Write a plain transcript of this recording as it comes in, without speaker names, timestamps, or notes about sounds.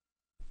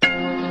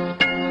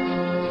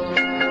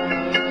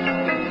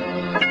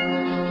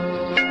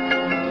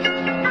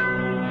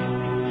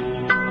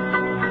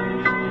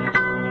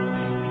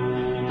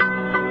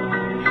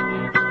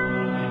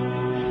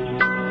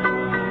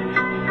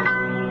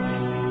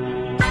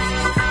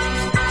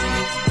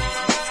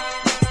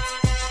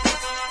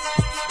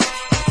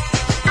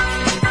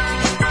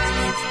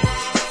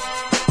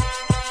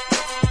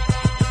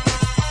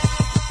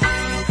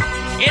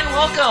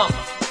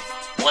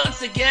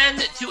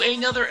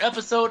another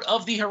episode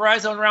of the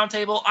Horizon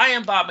Roundtable. I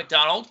am Bob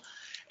McDonald,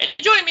 and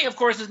joining me, of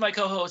course, is my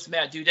co-host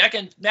Matt Dudek.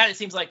 And Matt, it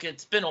seems like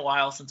it's been a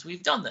while since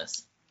we've done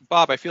this.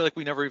 Bob, I feel like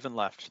we never even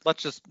left.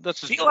 Let's just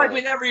feel like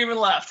we never even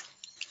left.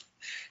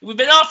 We've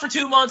been off for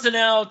 2 months, and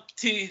now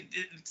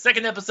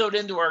second episode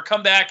into our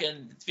comeback,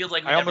 and it feels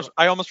like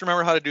I almost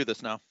remember how to do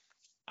this now.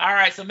 All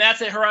right, so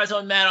Matt's at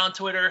Horizon Matt on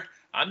Twitter.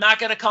 I'm not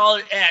gonna call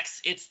it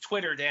X. It's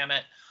Twitter, damn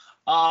it.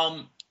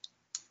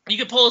 You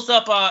can pull us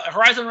up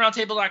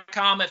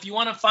horizonroundtable.com if you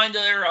want to find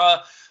their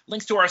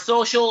links to our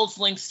socials,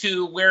 links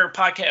to where our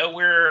podcast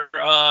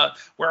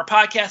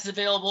is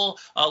available,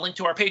 link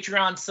to our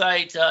Patreon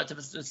site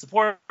to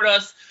support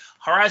us.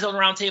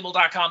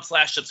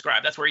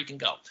 horizonroundtable.com/subscribe. That's where you can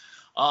go.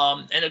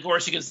 And of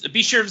course, you can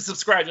be sure to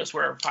subscribe to us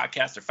where our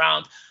podcasts are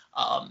found.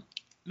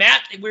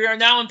 Matt, we are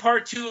now in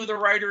part 2 of the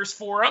Writers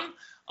Forum.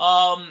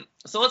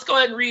 So let's go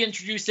ahead and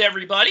reintroduce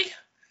everybody.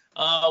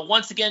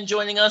 Once again,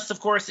 joining us, of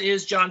course,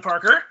 is John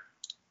Parker.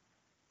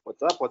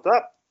 What's up? What's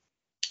up?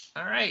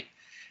 All right.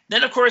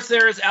 Then, of course,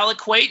 there is Alec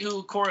Quate,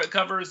 who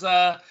covers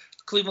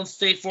Cleveland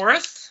State for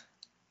us.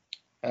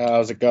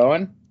 How's it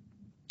going?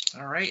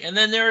 All right. And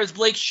then there is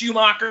Blake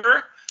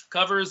Schumacher,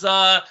 covers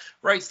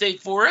Wright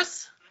State for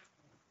us.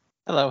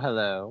 Hello,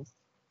 hello.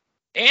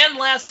 And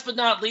last but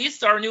not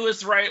least,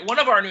 one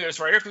of our newest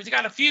writers. We've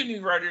got a few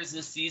new writers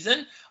this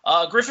season.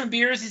 Griffin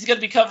Beers, he's going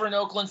to be covering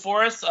Oakland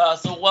for us.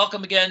 So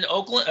welcome again,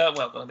 Oakland.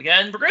 Welcome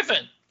again,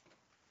 Griffin.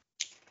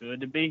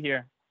 Good to be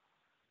here.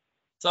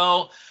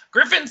 So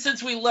Griffin,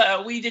 since we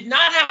did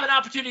not have an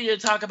opportunity to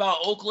talk about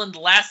Oakland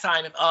last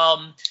time,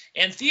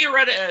 and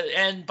theoretically,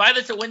 and by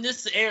the time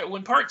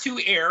when part 2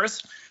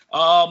 airs,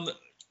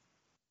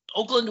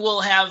 Oakland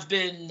will have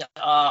been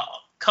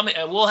coming.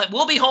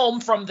 We'll be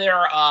home from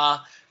their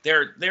own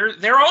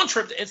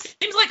trip. It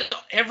seems like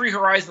every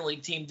Horizon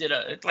League team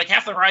like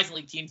half the Horizon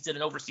League teams did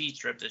an overseas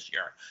trip this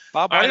year.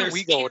 Bob, why didn't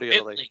we go to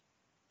Italy?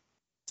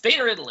 Spain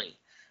or Italy?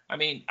 I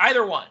mean,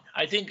 either one.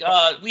 I think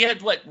we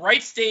had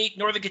Wright State,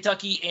 Northern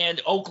Kentucky, and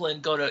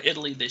Oakland go to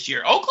Italy this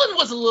year. Oakland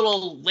was a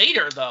little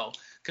later though,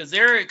 because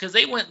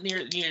they went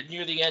near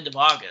the end of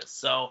August.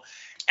 So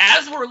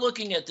as we're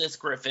looking at this,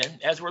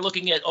 Griffin, as we're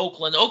looking at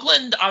Oakland,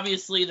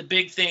 obviously the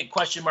big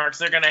question marks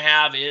they're going to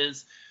have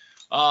is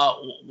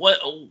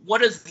what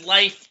does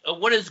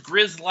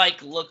Grizz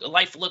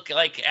life look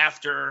like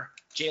after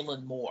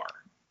Jalen Moore?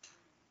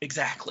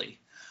 Exactly.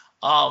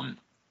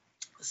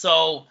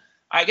 So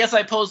I guess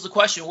I pose the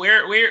question: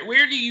 where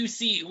do you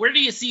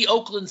see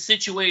Oakland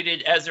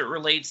situated as it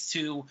relates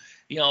to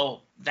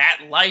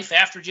that life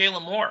after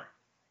Jalen Moore?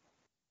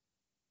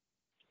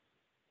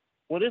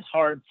 Well, it is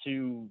hard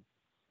to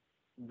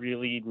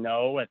really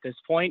know at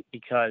this point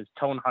because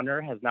Tone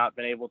Hunter has not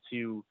been able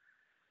to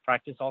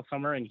practice all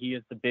summer, and he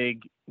is the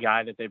big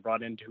guy that they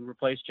brought in to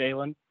replace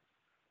Jalen.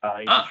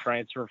 He's a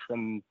transfer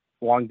from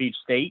Long Beach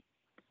State,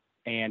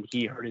 and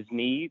he hurt his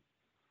knee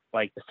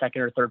like the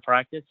second or third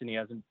practice, and he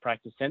hasn't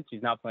practiced since.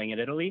 He's not playing in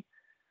Italy,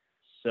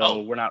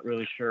 so we're not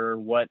really sure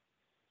what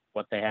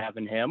they have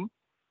in him.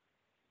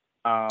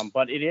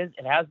 But it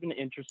has been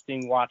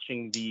interesting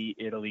watching the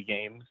Italy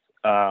games.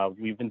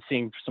 We've been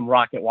seeing some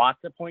Rocket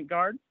Watts at point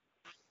guard,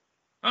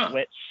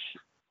 which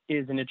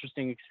is an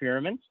interesting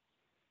experiment.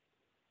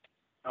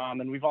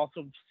 And we've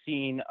also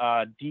seen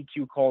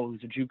DQ Cole,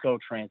 who's a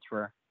JUCO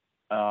transfer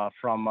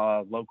from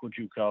local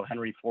JUCO,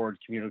 Henry Ford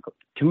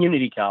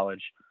Community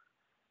College.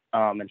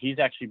 And he's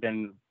actually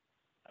been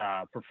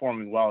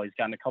performing well. He's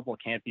gotten a couple of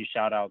Campy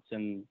shout-outs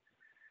in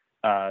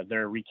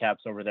their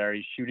recaps over there.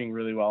 He's shooting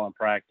really well in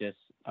practice.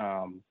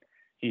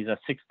 He's a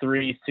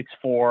 6'3",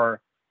 6'4",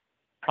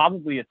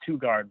 probably a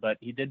 2-guard, but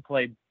he did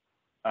play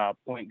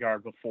point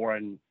guard before,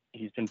 and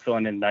he's been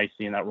filling in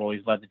nicely in that role.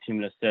 He's led the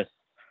team in assists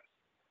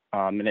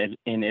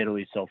in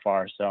Italy so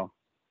far. So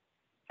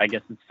I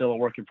guess it's still a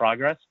work in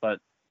progress, but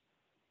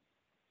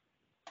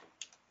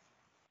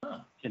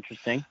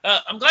interesting.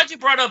 I'm glad you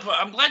brought up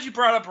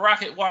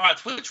Rocket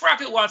Watts. Which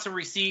Rocket Watts are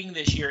we seeing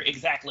this year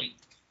exactly?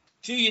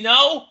 Do you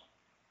know?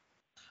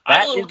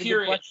 I'm a little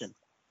curious. Good question.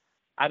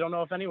 I don't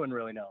know if anyone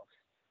really knows.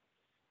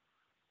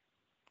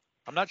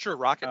 I'm not sure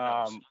Rocket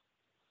knows.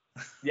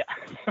 Yeah.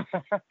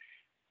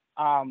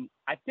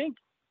 I think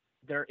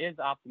there is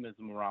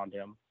optimism around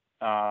him.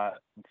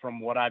 From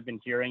what I've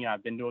been hearing,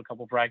 I've been to a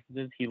couple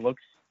practices. He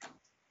looks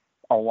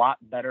a lot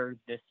better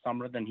this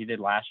summer than he did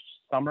last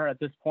summer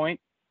at this point.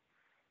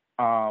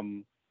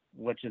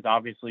 Which is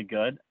obviously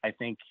good. I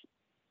think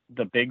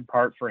the big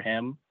part for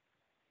him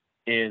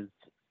is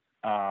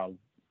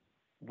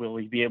will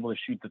he be able to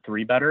shoot the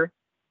 3 better?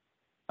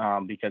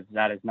 Because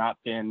that has not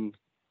been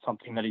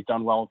something that he's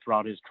done well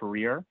throughout his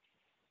career.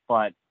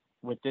 But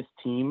with this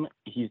team,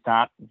 he's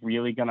not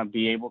really going to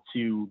be able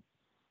to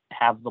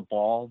have the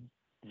ball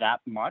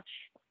that much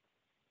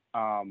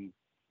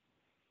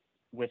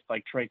with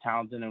like Trey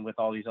Townsend and with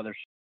all these other.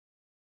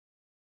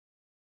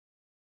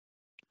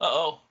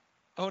 Uh-oh.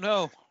 Oh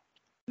no!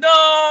 No!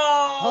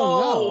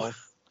 Oh no!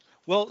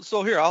 Well,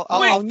 so here I'll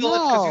fill it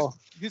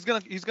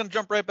because he's gonna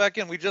jump right back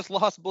in. We just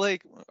lost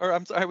Blake, or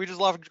I'm sorry, we just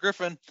lost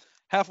Griffin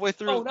halfway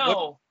through. Oh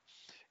no!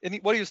 and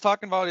what he was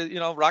talking about is,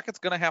 Rocket's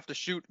going to have to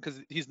shoot because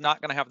he's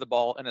not going to have the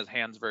ball in his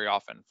hands very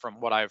often, from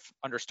what I've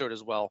understood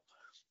as well.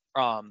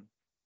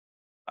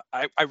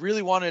 I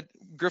really wanted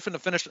Griffin to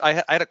finish.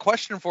 I had a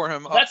question for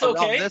him That's around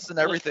okay. this and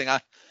everything. I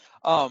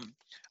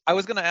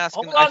was going to ask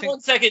him. Hold on 1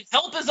 second.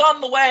 Help is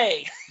on the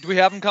way. Do we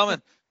have him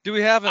coming? Do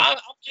we have him? I'm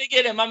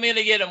going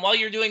to get him. While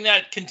you're doing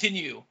that,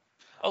 continue.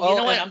 Oh, you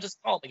know what? I'm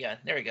just calling again.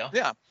 There we go.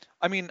 Yeah.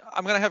 I mean,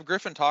 I'm going to have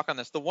Griffin talk on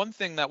this. The one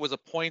thing that was a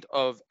point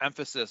of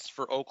emphasis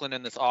for Oakland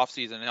in this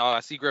offseason,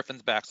 I see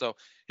Griffin's back. So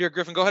here,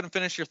 Griffin, go ahead and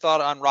finish your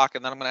thought on Rocket,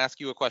 and then I'm going to ask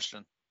you a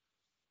question.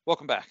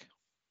 Welcome back.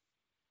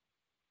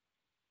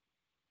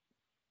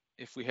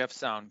 If we have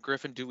sound.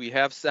 Griffin, do we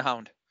have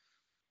sound?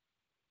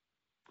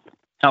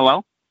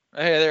 Hello?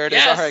 Hey, there it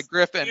is. All right,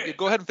 Griffin,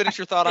 go ahead and finish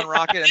your thought on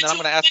Rocket, and then I'm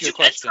going to ask you a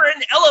question. Did you enter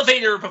an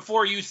elevator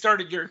before you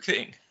started your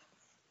thing?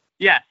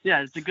 Yeah,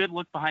 it's a good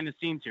look behind the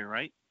scenes here,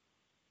 right?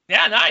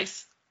 Yeah,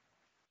 nice.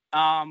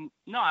 No,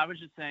 I was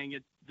just saying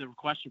the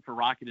question for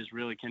Rocket is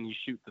really, can he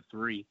shoot the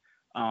three?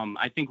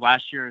 I think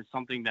last year is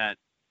something that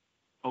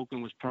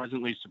Oakland was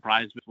pleasantly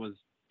surprised with was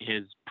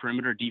his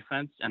perimeter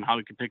defense and how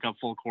he could pick up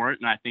full court.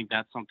 And I think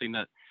that's something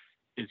that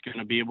is going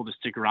to be able to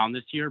stick around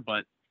this year.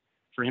 But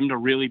for him to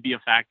really be a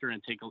factor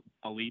and take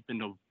a leap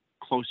into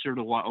closer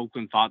to what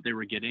Oakland thought they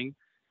were getting,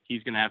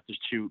 he's going to have to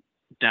shoot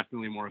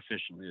definitely more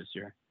efficiently this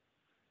year.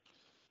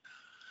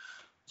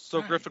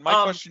 So, Griffin,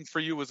 my question for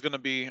you was going to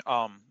be,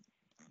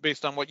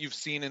 based on what you've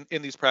seen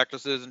in these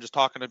practices and just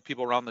talking to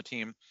people around the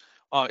team,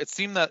 it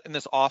seemed that in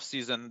this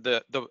offseason,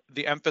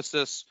 the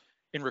emphasis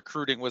in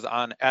recruiting was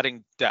on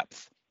adding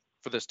depth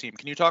for this team.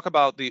 Can you talk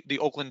about the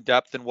Oakland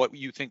depth and what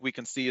you think we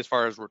can see as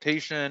far as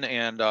rotation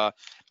and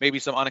maybe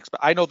some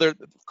unexpected? I know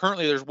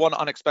there's one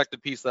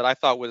unexpected piece that I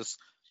thought was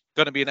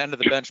going to be an end of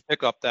the bench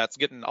pickup that's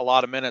getting a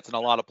lot of minutes and a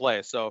lot of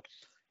play. So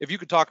if you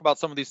could talk about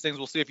some of these things,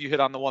 we'll see if you hit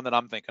on the one that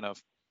I'm thinking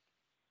of.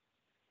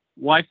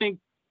 Well, I think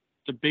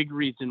the big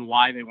reason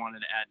why they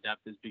wanted to add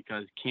depth is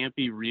because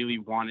Campy really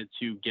wanted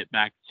to get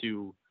back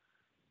to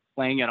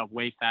playing at a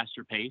way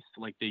faster pace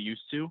like they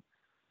used to.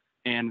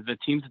 And the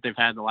teams that they've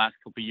had the last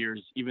couple of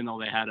years, even though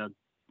they had a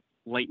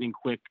lightning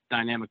quick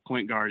dynamic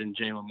point guard in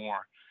Jalen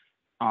Moore,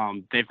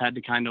 they've had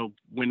to kind of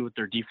win with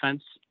their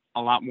defense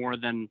a lot more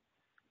than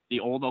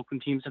the old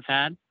Oakland teams have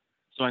had.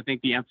 So I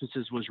think the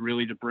emphasis was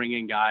really to bring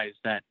in guys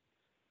that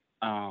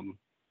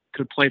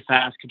could play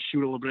fast, could shoot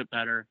a little bit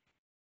better.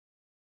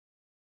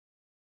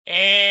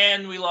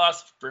 And we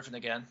lost Griffin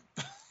again.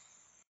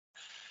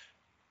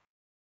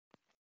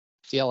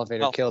 The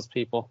elevator kills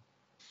people.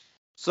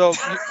 So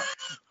hold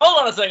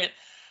on a second.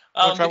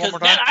 Because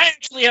Matt, I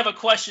actually have a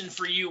question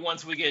for you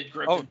once we get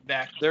Griffin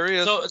back. There he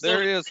is.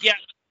 There he is. Yeah.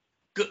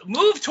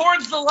 Move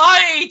towards the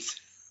light.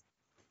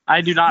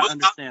 I do not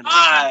understand.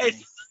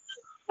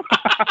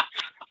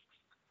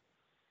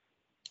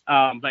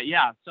 But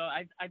yeah, so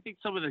I think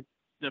some of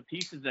the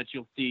pieces that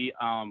you'll see,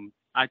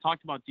 I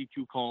talked about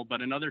DQ Cole,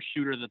 but another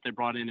shooter that they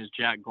brought in is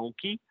Jack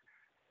Golke,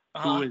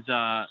 who is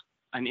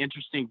an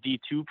interesting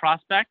D2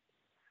 prospect.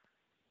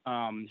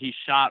 He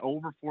shot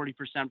over 40%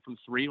 from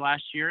three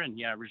last year, and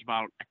he averaged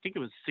about, I think it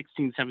was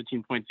 16,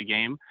 17 points a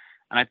game.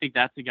 And I think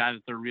that's the guy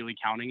that they're really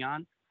counting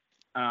on.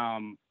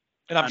 And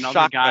I'm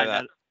shocked by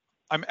that.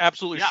 I'm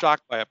absolutely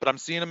shocked by it, but I'm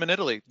seeing him in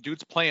Italy.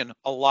 Dude's playing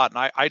a lot,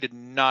 and I did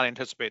not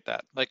anticipate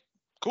that. Like,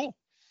 cool.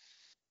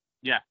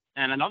 Yeah,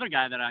 and another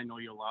guy that I know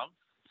you'll love,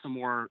 some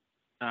more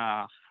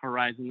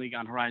Horizon League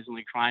on Horizon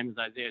League crime, is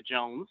Isaiah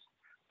Jones.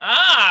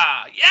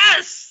 Ah,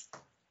 yes!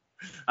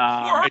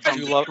 I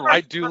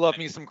do love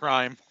me some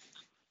crime.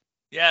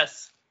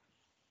 Yes.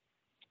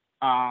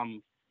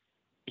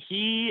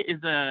 He is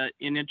an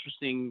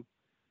interesting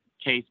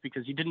case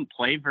because he didn't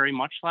play very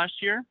much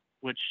last year,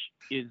 which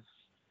is,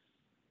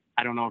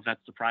 I don't know if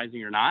that's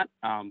surprising or not.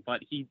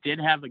 But he did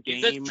have a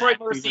game. Troy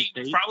Mercy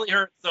probably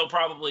hurt, so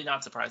probably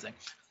not surprising.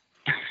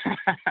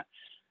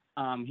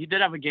 He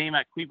did have a game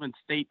at Cleveland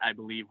State, I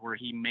believe, where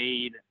he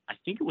made, I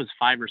think it was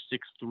 5 or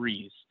 6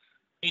 threes.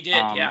 He did,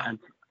 yeah.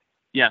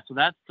 Yeah, so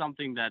that's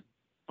something that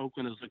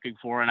Oakland is looking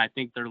for, and I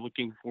think they're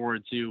looking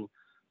forward to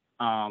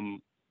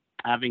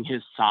having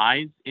his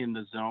size in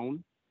the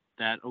zone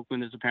that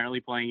Oakland is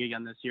apparently playing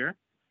again this year.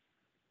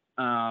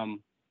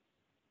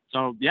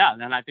 So, yeah,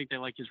 then I think they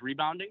like his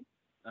rebounding.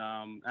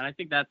 And I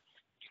think that's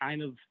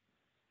kind of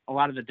a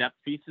lot of the depth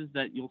pieces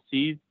that you'll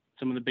see,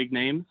 some of the big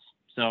names.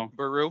 So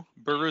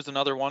Baru's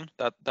another one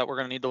that we're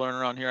going to need to learn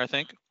around here, I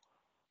think.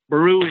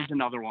 Baru is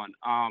another one.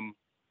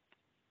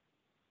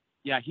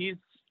 Yeah, he's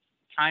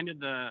kind of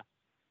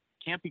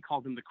Campy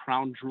called him the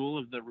crown jewel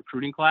of the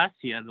recruiting class.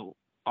 He had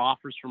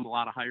offers from a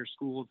lot of higher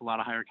schools, a lot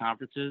of higher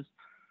conferences.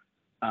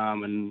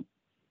 And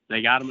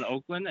they got him in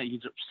Oakland, and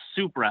he's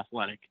super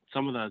athletic.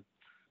 Some of the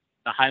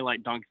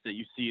highlight dunks that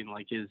you see in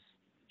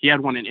he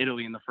had one in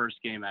Italy in the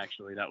first game,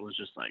 actually. That was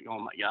just like, oh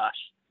my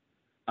gosh.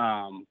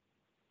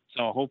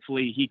 So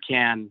hopefully he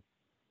can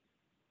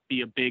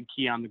be a big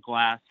key on the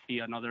glass, be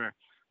a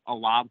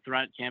lob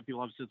threat. Campy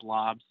loves his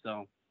lobs,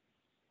 so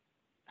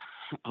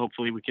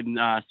hopefully we can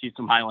see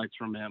some highlights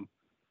from him.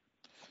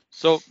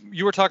 So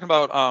you were talking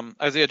about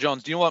Isaiah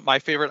Jones. Do you know what my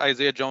favorite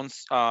Isaiah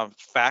Jones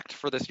fact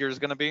for this year is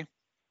going to be?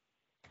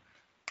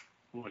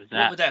 What is What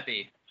that? would that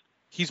be?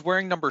 He's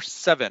wearing number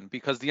 7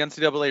 because the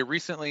NCAA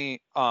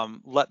recently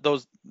let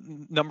those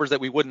numbers that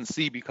we wouldn't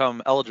see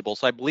become eligible.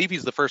 So I believe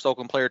he's the first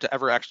Oakland player to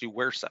ever actually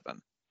wear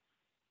 7.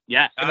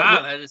 Yes,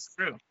 That is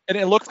true. And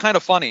it looks kind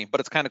of funny, but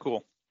it's kind of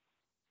cool.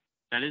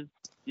 that is.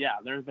 Yeah,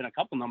 there's been a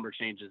couple number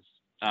changes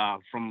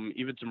from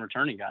even some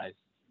returning guys.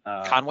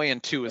 Conway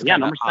and 2 is yeah,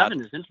 kind of number odd.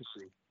 7 is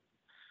interesting.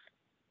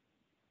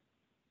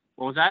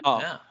 What was that?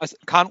 Yeah.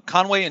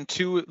 Conway and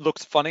 2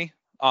 looks funny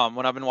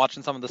when I've been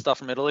watching some of the stuff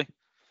from Italy.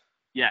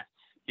 Yes.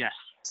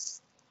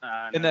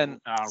 And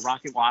then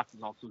Rocket Watts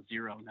is also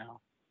 0 now.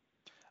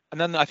 And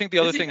then I think the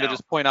other Is he thing to now?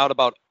 just point out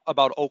about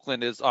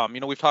Oakland is,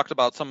 we've talked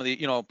about some of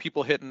the,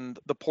 people hitting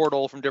the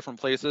portal from different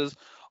places.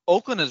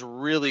 Oakland is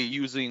really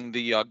using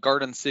the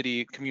Garden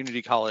City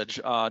Community College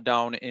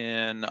down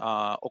in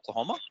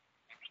Oklahoma,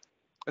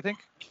 I think,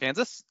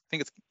 Kansas. I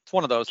think it's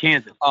one of those.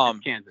 Kansas.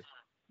 Kansas.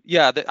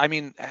 Yeah,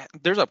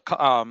 there's a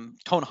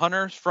Tone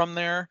Hunter's from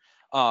there,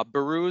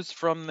 Baru's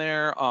from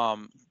there.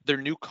 Their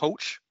new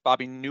coach,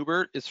 Bobby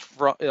Newbert,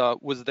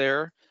 was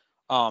there.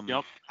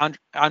 Yep.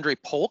 Andre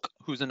Polk,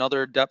 who's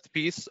another depth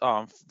piece,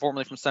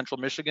 formerly from Central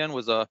Michigan,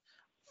 was a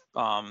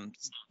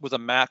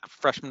MAC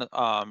freshman,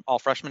 all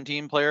freshman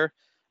team player.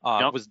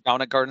 Yep. Was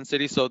down at Garden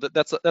City, so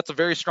that's a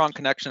very strong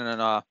connection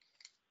and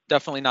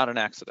definitely not an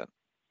accident.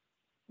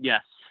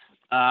 Yes.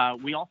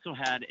 We also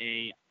had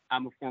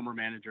I'm a former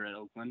manager at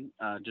Oakland,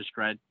 just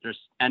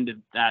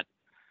ended that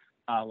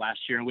last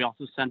year. And we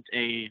also sent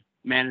a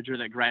manager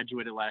that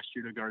graduated last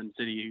year to Garden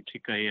City who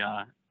took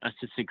a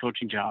assistant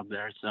coaching job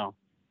there. So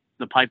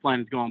the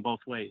pipeline is going both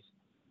ways.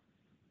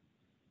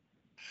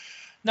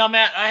 Now,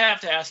 Matt, I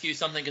have to ask you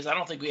something because I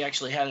don't think we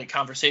actually had a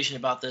conversation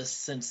about this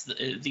since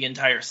the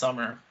entire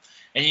summer.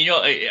 And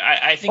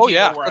I think you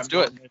know where let's I'm do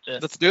going it. with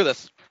this. Let's do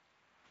this.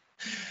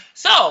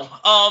 So,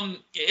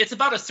 it's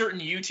about a certain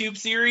YouTube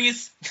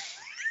series.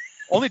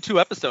 Only 2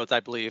 episodes,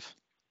 I believe.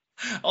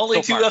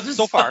 Only So 2 far. episodes.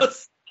 So far.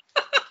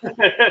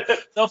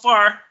 So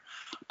far.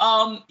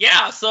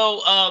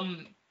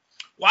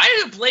 Why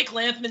do Blake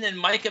Lampman and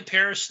Micah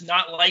Parrish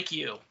not like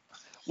you?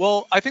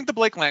 Well, I think the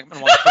Blake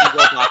Lampman one's pretty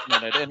well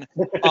documented,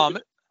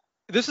 and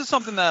this is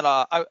something that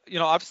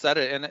I've said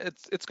it, and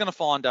it's going to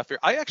fall on deaf ear.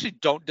 I actually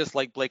don't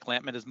dislike Blake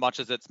Lampman as much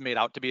as it's made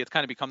out to be. It's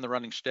kind of become the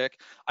running shtick.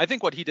 I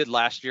think what he did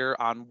last year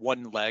on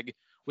one leg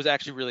was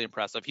actually really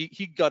impressive.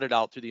 He gutted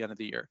out through the end of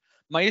the year.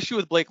 My issue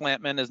with Blake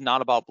Lampman is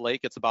not about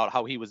Blake. It's about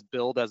how he was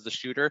billed as the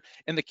shooter.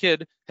 And the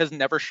kid has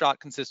never shot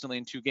consistently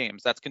in 2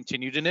 games. That's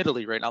continued in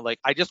Italy right now. Like,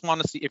 I just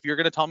want to see, if you're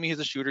going to tell me he's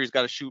a shooter, he's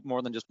got to shoot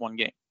more than just 1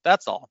 game.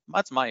 That's all.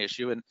 That's my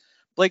issue. And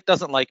Blake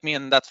doesn't like me,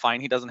 and that's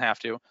fine. He doesn't have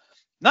to.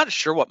 Not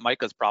sure what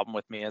Micah's problem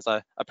with me is.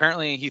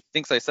 Apparently he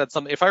thinks I said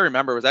something. If I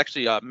remember, it was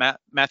actually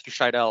Matthew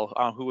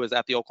Scheidel, who was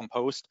at the Oakland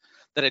Post,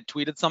 that had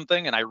tweeted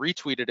something, and I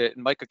retweeted it,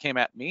 and Micah came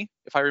at me,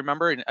 if I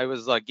remember. And it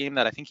was a game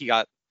that I think he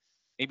got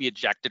maybe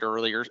ejected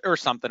earlier or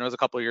something. It was a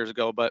couple of years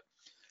ago. But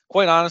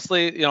quite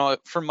honestly,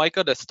 for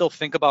Micah to still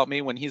think about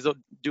me when he's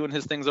doing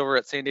his things over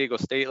at San Diego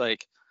State,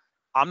 like,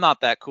 I'm not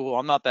that cool.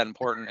 I'm not that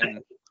important.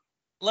 And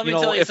let me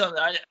tell you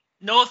something.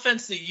 No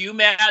offense to you,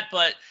 Matt,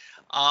 but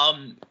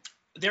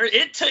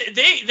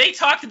they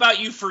talked about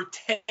you for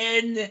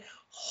 10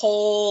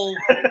 whole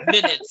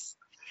minutes.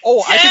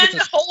 Oh,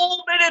 10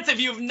 whole minutes. If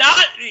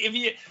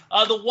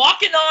the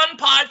Walking On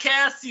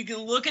podcast, you can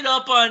look it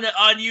up on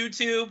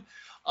YouTube.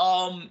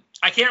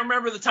 I can't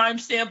remember the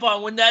timestamp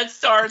on when that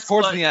starts. It's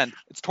towards the end.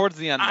 It's towards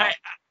the end. I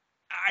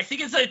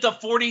think it's like the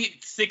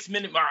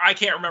 46-minute mark. I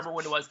can't remember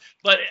when it was,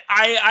 but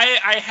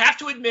I have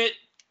to admit,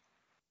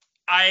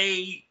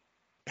 I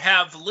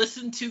have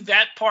listened to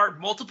that part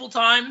multiple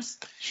times.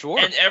 Sure.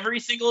 And every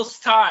single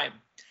time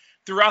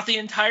throughout the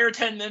entire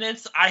 10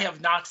 minutes, I have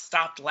not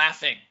stopped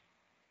laughing.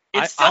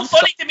 It's still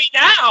funny to me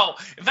now.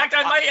 In fact,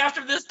 I might,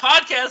 after this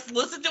podcast,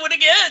 listen to it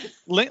again.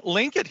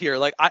 Link it here.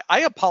 Like, I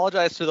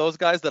apologize to those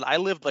guys that I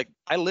live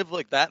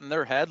like that in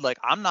their head. Like,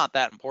 I'm not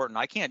that important.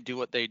 I can't do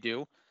what they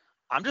do.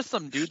 I'm just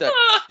some dude that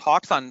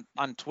talks on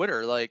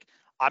Twitter. Like,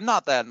 I'm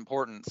not that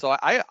important. So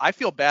I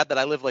feel bad that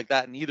I live like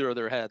that in either of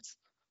their heads.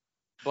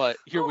 But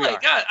here we are. Oh my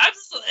God,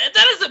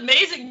 that is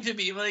amazing to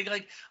me.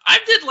 Like I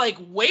did like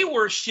way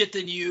worse shit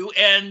than you,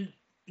 and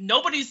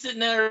nobody's sitting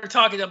there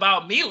talking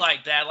about me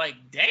like that. Like,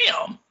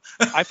 damn.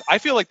 I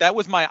feel like that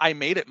was my I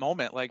made it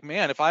moment. Like,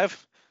 man, if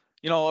I've,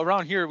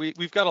 around here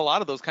we've got a lot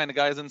of those kind of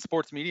guys in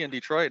sports media in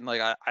Detroit, and like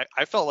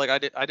I felt like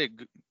I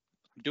did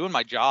doing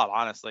my job,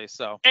 honestly.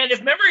 So. And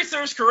if memory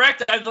serves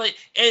correct, I've like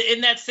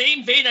in that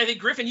same vein, I think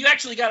Griffin, you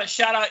actually got a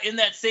shout out in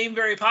that same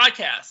very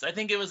podcast. I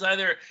think it was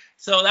either.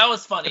 So that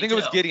was funny. I think it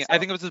was Gideon. So, I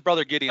think it was his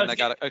brother Gideon that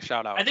got a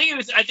shout out. I think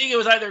it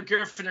was either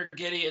Griffin or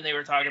Gideon, and they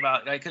were talking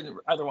about. I couldn't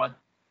either one.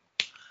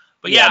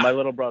 But yeah, my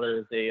little brother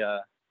is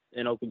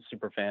an Oakland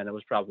super fan. It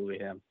was probably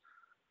him.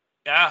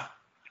 Yeah,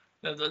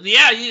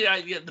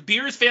 the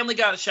Beers family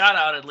got a shout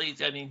out at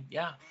least. I mean,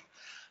 yeah.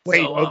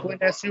 Wait, so,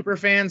 Oakland has super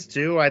fans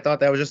too? I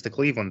thought that was just a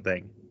Cleveland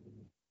thing.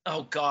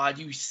 Oh God,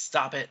 you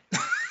stop it.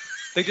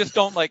 They just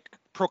don't like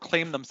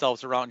proclaim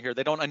themselves around here.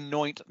 They don't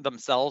anoint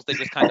themselves. They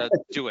just kind of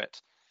do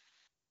it.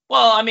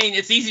 Well, I mean,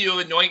 it's easy to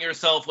anoint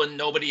yourself when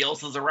nobody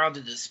else is around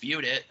to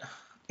dispute it.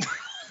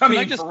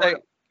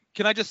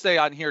 Can I just say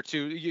on here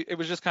too, it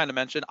was just kind of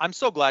mentioned, I'm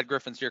so glad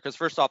Griffin's here because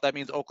first off, that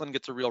means Oakland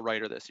gets a real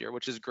writer this year,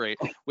 which is great.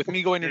 With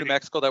me going to New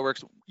Mexico, that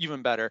works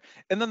even better.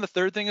 And then the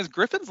third thing is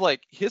Griffin's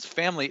like, his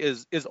family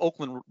is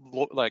Oakland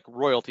like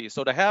royalty.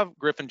 So to have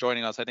Griffin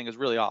joining us, I think is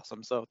really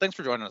awesome. So thanks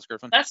for joining us,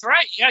 Griffin. That's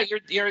right. Yeah,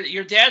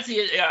 your dad's the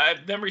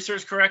if memory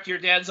serves correct. Your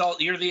dad's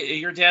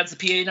the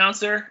PA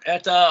announcer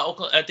at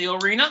Oakland, at the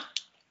arena.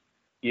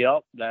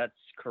 Yep, that's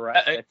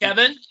correct.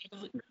 Kevin.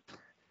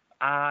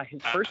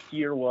 His first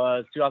year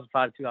was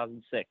 2005,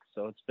 2006,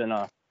 so it's been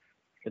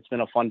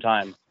a fun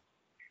time.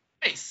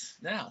 Nice.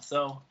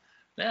 So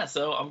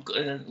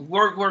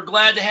we're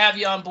glad to have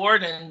you on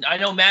board, and I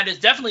know Matt is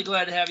definitely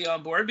glad to have you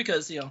on board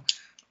because he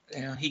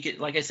could,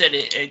 like I said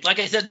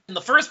in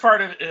the first part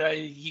of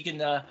he can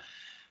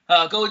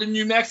go to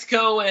New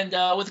Mexico and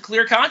with a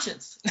clear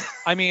conscience.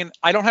 I mean,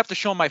 I don't have to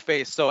show my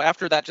face, so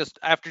after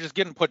just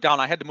getting put down,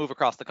 I had to move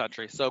across the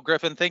country. So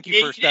Griffin, thank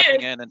you for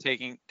stepping in and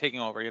taking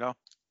over.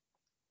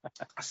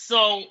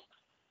 So,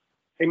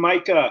 Hey,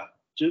 Micah,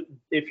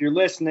 if you're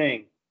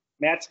listening,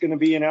 Matt's going to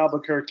be in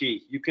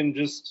Albuquerque. You can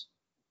just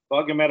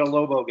bug him at a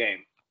Lobo game.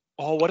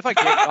 Oh, what if I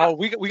can't? Oh,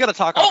 we got to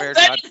talk off air,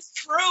 John. That is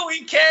true.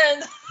 We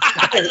can.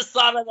 I just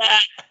thought of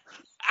that.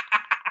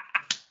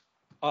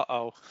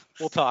 Uh-oh.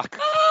 We'll talk.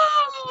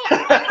 Oh,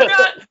 I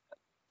forgot.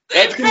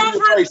 That's going to be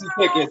a pricey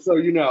ticket, so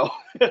you know.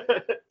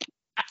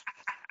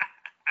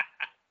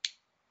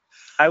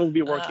 I will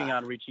be working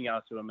on reaching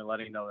out to him and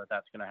letting him know that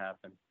that's going to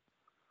happen.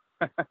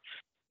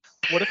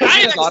 What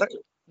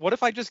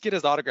if I just get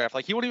his autograph?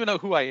 Like, he won't even know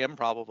who I am,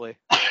 probably.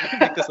 We can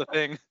make this a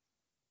thing.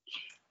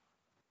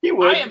 He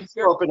would.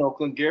 Show up in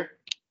Oakland gear.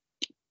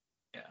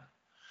 Yeah.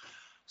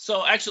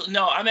 So actually,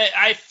 no. I mean,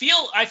 I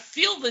feel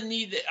the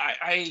need that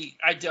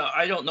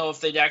I don't know if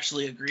they'd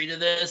actually agree to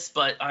this,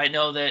 but I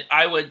know that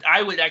I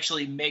would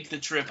actually make the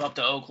trip up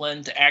to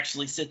Oakland to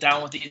actually sit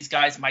down with these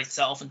guys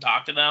myself and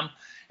talk to them.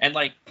 And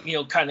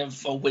kind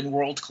of a when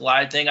worlds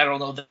collide thing. I don't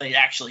know that they'd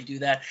actually do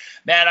that.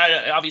 Man,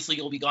 obviously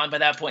you'll be gone by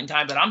that point in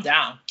time, but I'm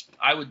down.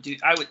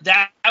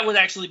 That would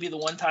actually be the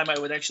one time I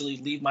would actually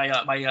leave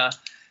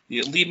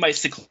my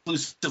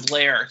seclusive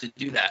lair to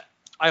do that.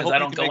 I hope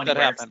you can make that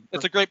happen.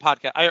 It's a great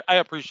podcast. I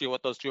appreciate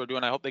what those two are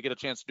doing. I hope they get a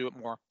chance to do it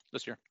more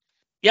this year.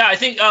 Yeah, I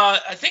think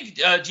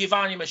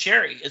Giovanni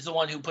Macheri is the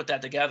one who put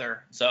that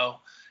together. So,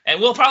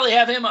 and we'll probably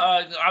have him.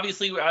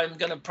 Obviously, I'm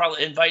gonna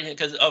probably invite him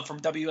because from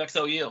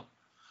WXOU.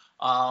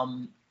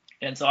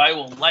 And so I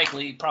will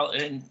likely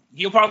and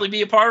he'll probably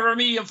be a part of our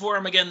medium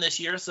forum again this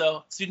year.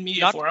 So student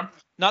media forum.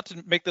 Not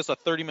to make this a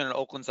 30-minute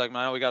Oakland segment.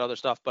 I know we got other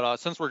stuff, but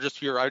since we're just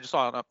here, I just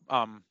want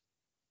to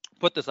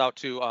put this out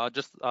to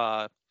just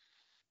a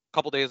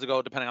couple days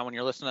ago, depending on when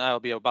you're listening. That'll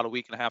be about a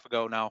week and a half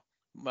ago now.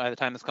 By the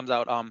time this comes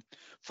out,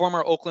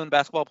 former Oakland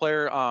basketball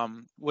player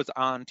was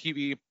on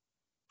TV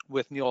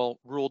with Neil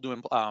Rule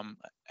doing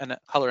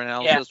color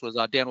analysis. Was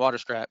Dan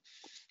Waterstrat.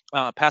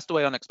 Passed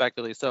away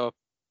unexpectedly. So.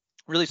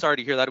 Really sorry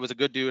to hear that. It was a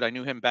good dude. I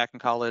knew him back in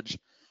college.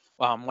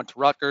 Went to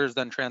Rutgers,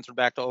 then transferred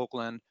back to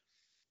Oakland.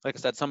 Like I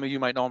said, some of you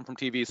might know him from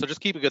TV. So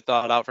just keep a good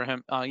thought out for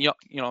him.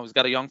 He's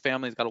got a young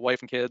family. He's got a wife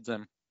and kids,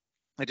 and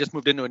they just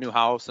moved into a new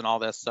house and all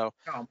this. So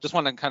just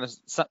want to kind of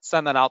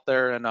send that out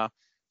there and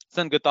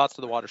send good thoughts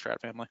to the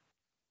Waterstrat family.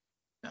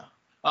 Yeah.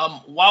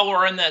 While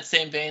we're in that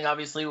same vein,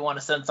 obviously we want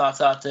to send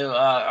thoughts out to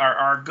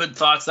our good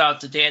thoughts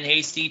out to Dan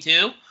Hasty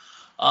too,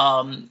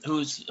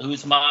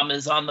 whose mom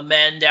is on the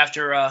mend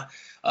after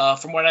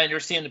from what I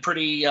understand, a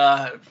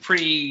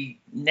pretty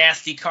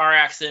nasty car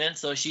accident.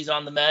 So she's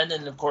on the mend,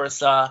 and of course,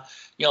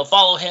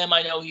 follow him.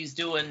 I know he's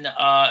doing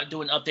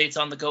updates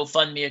on the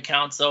GoFundMe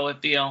account. So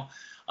if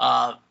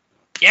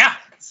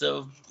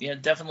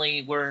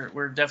definitely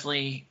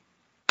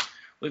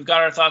we've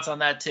got our thoughts on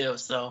that too.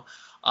 So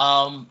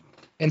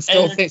and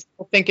still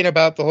thinking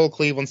about the whole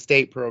Cleveland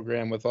State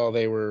program with all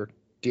they were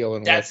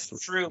dealing with. That's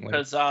true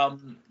because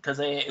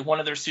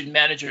one of their student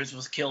managers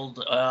was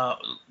killed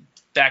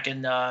back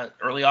in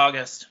early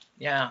August.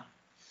 Yeah.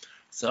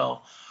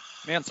 So.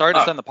 Man, sorry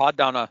to send the pod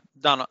down a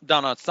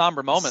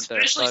somber moment there.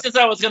 Especially since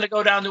I was going to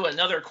go down to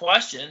another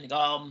question,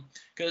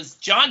 because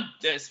John,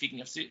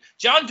 speaking of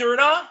John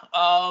Durda,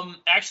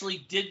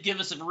 actually did give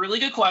us a really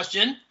good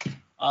question,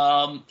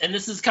 and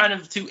this is kind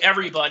of to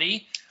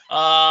everybody.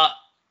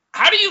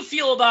 How do you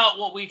feel about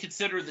what we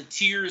consider the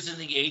tiers in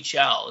the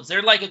HL? Is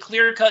there like a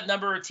clear-cut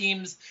number of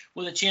teams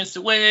with a chance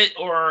to win it,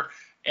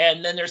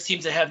 and then there's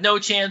teams that have no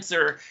chance,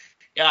 or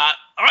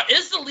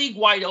is the league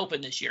wide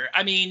open this year?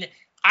 I mean,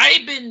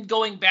 I've been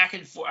going back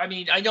and forth. I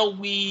mean, I know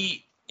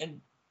and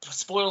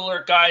spoiler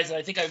alert, guys,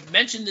 I think I've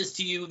mentioned this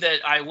to you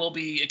that I will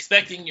be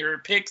expecting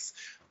your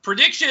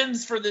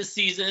predictions for this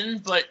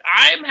season, but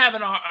I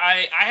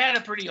had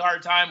a pretty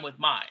hard time with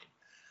mine,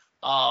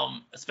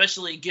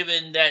 especially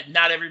given that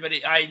not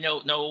everybody I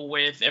know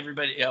with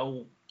everybody,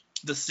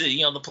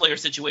 the player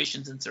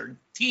situations in certain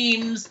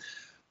teams,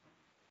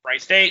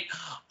 Wright State.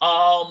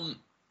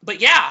 But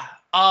yeah,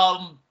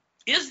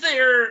 Is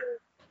there?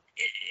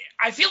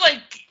 I feel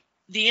like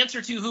the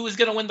answer to who is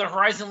going to win the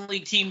Horizon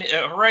League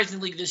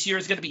this year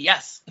is going to be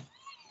yes.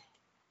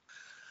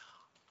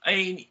 I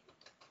mean,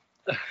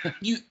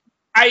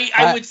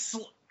 I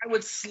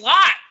would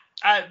slot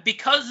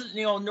because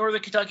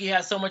Northern Kentucky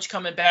has so much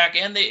coming back,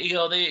 and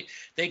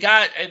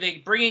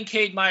they bring in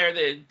Cade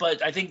Meyer,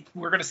 but I think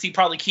we're going to see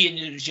probably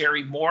Keanu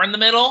Jerry more in the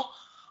middle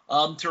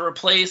to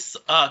replace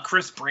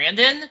Chris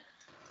Brandon.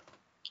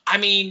 I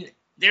mean,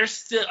 I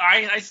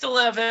still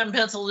have them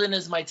penciled in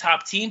as my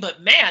top team,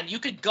 but man, you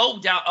could go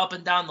up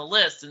and down the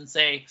list and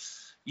say,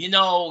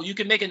 you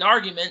can make an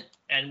argument,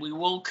 and we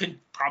could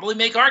probably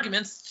make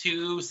arguments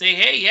to say,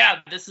 hey, yeah,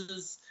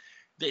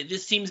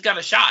 this team's got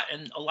a shot,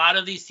 and a lot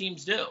of these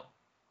teams do.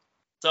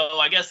 So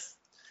I guess,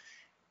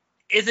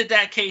 is it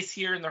that case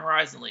here in the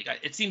Horizon League?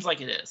 It seems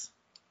like it is.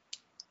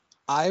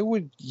 I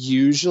would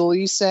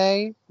usually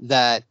say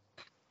that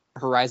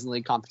Horizon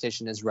League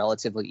competition is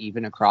relatively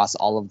even across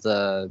all of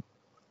the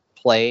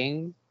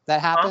playing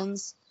that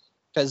happens.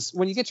 Because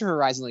when you get to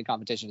Horizon League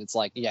competition, it's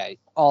like, yeah,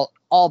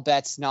 all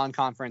bets,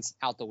 non-conference,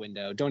 out the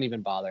window. Don't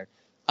even bother.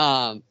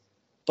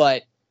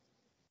 But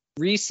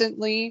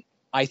recently,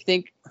 I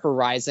think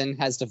Horizon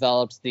has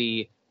developed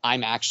the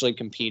I'm actually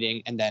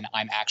competing and then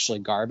I'm actually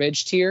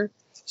garbage tier.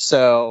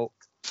 So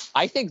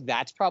I think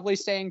that's probably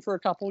staying for a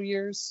couple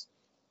years.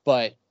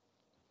 But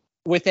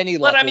with any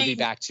luck, we'll be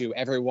back to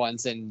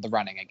everyone's in the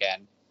running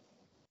again.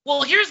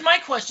 Well, here's my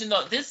question,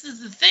 though. This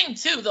is the thing,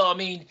 too, though. I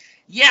mean,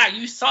 yeah,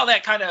 you saw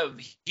that kind of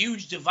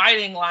huge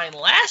dividing line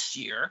last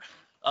year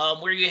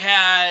where you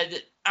had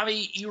 – I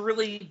mean, you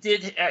really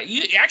did –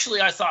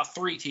 I saw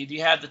three teams.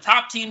 You had the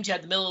top teams, you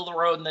had the middle of the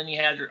road, and then you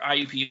had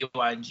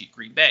IUPUI and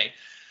Green Bay.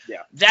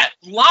 Yeah. That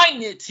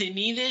line, to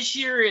me, this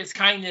year is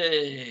kind of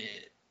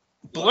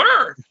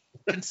blurred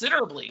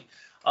considerably,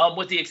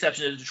 with the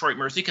exception of Detroit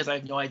Mercy, because I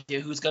have no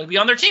idea who's going to be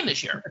on their team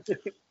this year.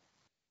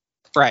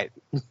 Right.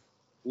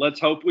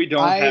 Let's hope we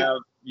don't have,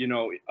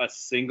 a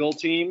single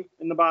team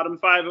in the bottom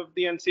 5 of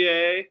the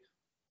NCAA,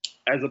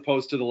 as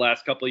opposed to the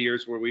last couple of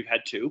years where we've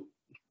had 2.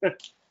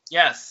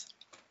 Yes.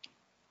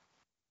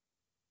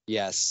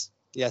 Yes,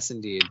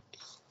 indeed.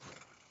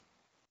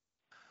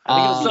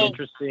 I think it'll be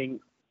interesting,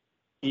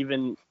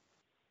 even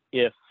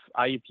if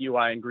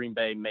IUPUI and Green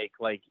Bay make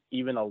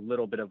even a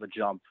little bit of a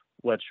jump,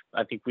 which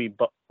I think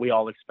we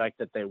all expect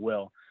that they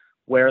will,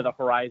 where the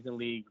Horizon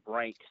League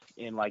ranks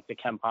in the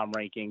KenPom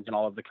rankings and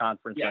all of the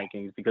conference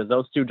rankings, because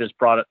those two just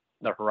brought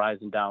the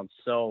Horizon down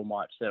so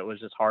much that it was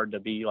just hard to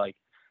be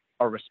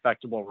a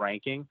respectable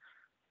ranking.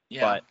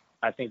 Yeah. But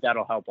I think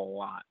that'll help a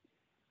lot.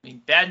 I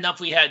mean, bad enough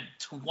we had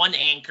one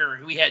anchor.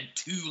 We had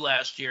 2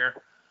 last year.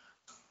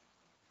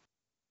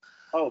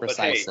 Oh,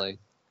 precisely.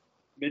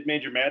 But hey,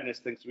 Mid-Major Madness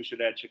thinks we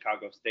should add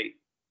Chicago State.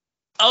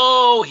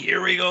 Oh,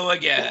 here we go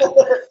again.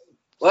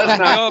 Let's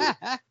not.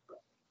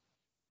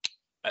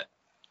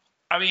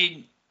 I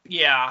mean,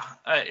 yeah.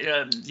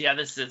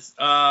 This is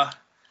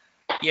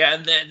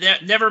and they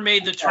never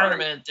made the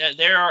tournament.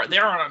 They're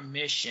on a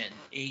mission,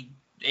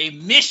 a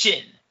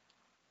mission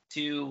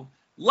to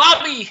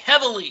lobby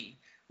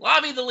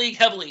the league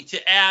heavily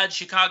to add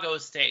Chicago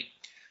State.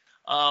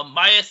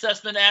 My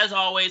assessment, as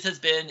always, has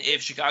been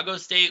if Chicago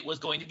State was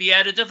going to be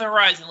added to the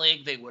Horizon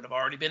League, they would have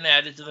already been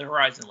added to the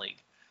Horizon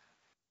League.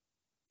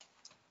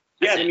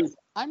 Yeah, I mean,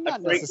 I'm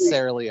not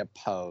necessarily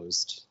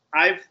opposed.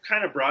 I've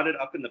kind of brought it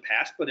up in the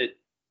past, but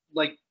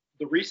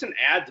the recent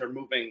ads are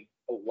moving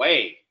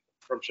away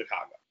from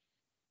Chicago.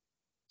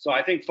 So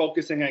I think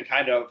focusing on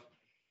kind of,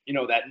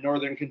 that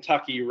Northern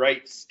Kentucky,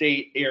 Wright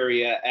State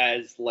area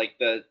as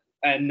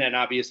and then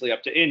obviously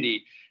up to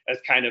Indy as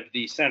kind of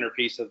the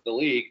centerpiece of the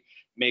league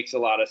makes a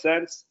lot of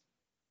sense.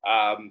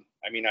 I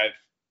mean, I've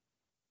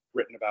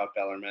written about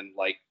Bellarmine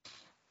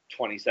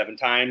 27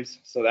 times,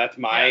 so that's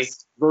my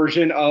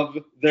version of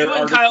their You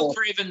and article. Kyle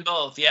Craven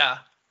both, yeah.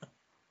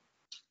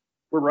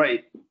 We're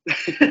right.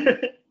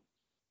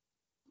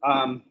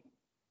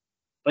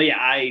 But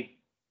yeah,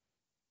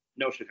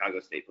 no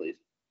Chicago State, please.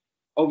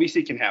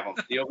 OVC can have them.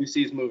 The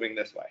OVC is moving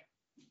this way.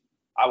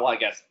 I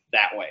guess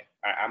that way.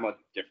 I'm a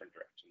different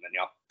direction than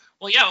y'all.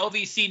 Well, yeah,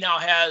 OVC now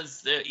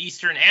has the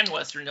Eastern and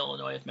Western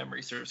Illinois, if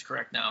memory serves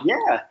correct now.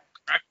 Yeah.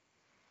 Correct.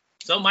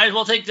 So might as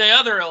well take the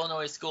other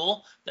Illinois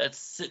school that's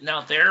sitting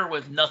out there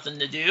with nothing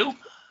to do.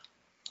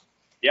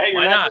 Yeah,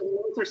 you're not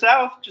north or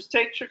south. Just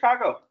take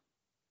Chicago.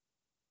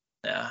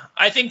 Yeah,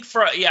 I think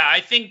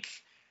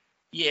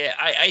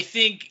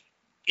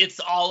it's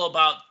all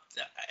about,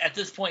 at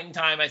this point in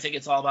time, I think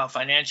it's all about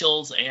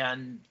financials,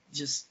 and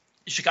just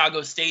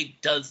Chicago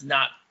State does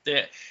not,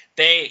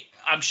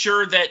 I'm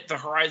sure that the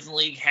Horizon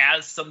League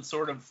has some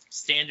sort of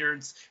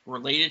standards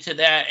related to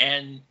that,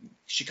 and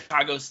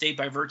Chicago State,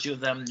 by virtue of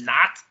them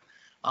not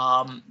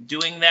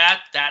doing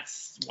that,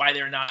 that's why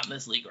they're not in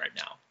this league right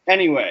now.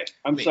 Anyway,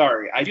 I'm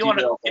sorry. If you want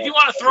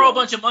to throw a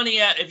bunch of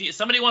money at,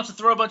 somebody wants to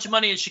throw a bunch of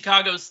money at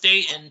Chicago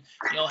State and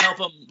help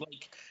them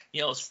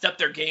step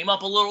their game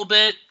up a little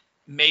bit,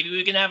 maybe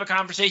we can have a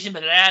conversation.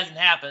 But it hasn't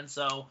happened,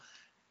 so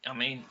I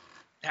mean,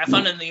 have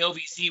fun in the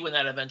OVC when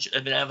that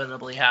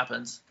inevitably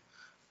happens.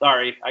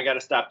 Sorry, I got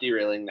to stop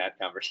derailing that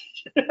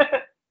conversation.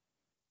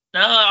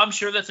 No, I'm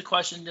sure that's a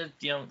question that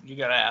you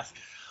gotta ask.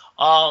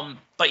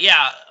 But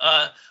yeah,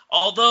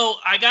 although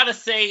I gotta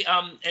say,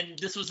 and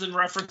this was in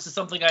reference to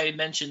something I had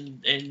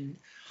mentioned in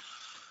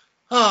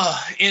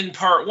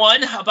part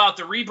one about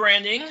the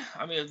rebranding.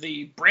 I mean,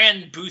 the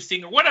brand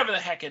boosting or whatever the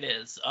heck it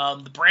is,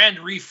 the brand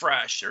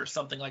refresh or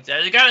something like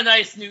that. They got a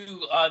nice new.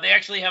 They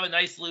actually have a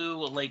nice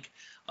new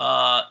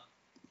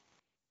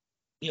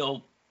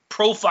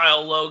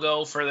profile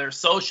logo for their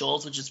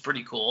socials, which is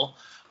pretty cool.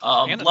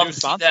 And a love new to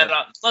sponsor. see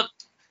that.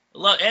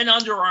 And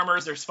Under Armour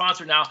is their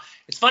sponsor now.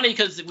 It's funny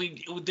because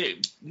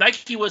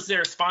Nike was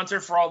their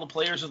sponsor for all the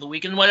players of the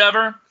week and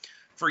whatever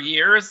for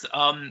years.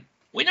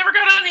 We never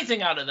got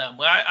anything out of them.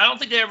 I don't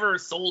think they ever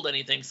sold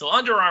anything. So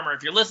Under Armour,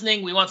 if you're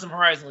listening, we want some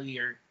Horizon League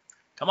gear.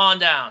 Come on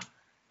down.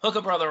 Hook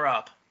a brother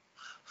up.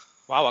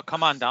 Wow, a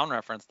come on down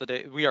reference. The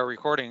day we are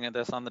recording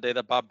this on the day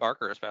that Bob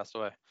Barker has passed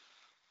away.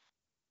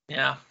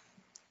 Yeah,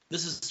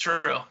 this is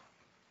true.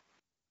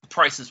 The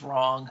price is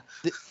wrong.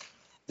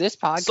 This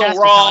podcast So is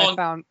wrong.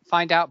 how I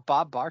find out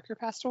Bob Barker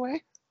passed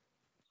away.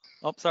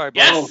 Oh, sorry.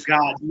 Yes. Oh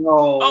God,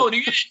 no. Oh, do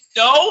you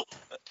know?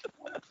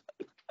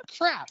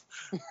 Crap.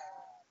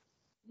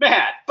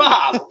 Matt,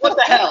 Bob, what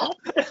the hell?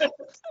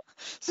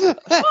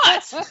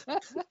 What?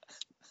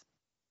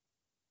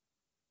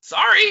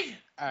 Sorry.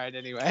 All right.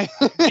 Anyway.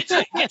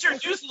 Get your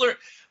news alert.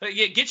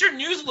 Get your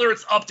news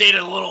alerts updated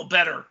a little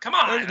better. Come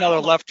on. There's another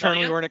left turn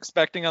we weren't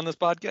expecting on this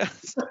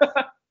podcast.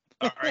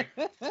 All right.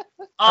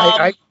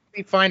 I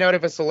find out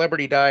if a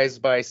celebrity dies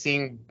by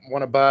seeing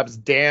one of Bob's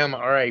damn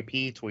RIP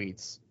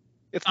tweets.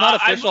 It's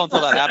not I official moved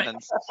until that on.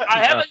 happens.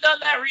 I haven't done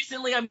that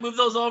recently. I moved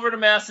those over to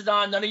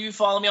Mastodon. None of you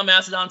follow me on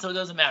Mastodon, so it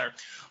doesn't matter.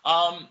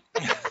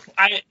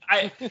 I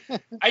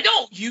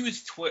don't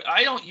use Twitter.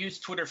 I don't use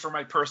Twitter for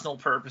my personal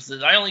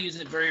purposes. I only use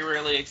it very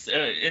rarely,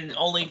 and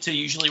only to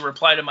usually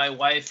reply to my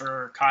wife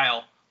or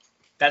Kyle.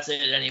 That's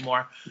it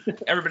anymore.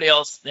 Everybody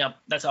else,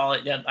 that's all.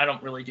 I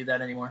don't really do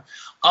that anymore.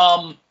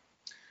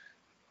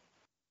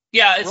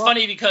 Yeah, it's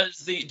funny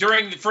because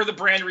for the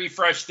brand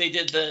refresh, they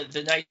did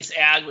the nice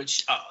ad,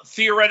 which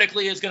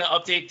theoretically is going to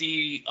update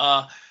the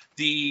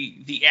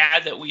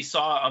ad that we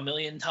saw a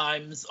million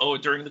times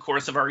during the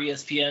course of our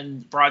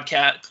ESPN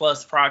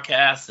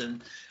broadcasts,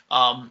 and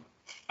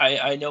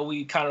I know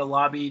we kind of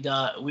lobbied.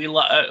 Matt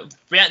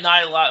and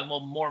I, a lot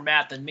more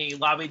Matt than me,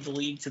 lobbied the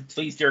league to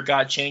please, dear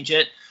God, change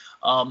it.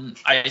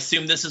 I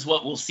assume this is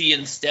what we'll see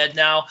instead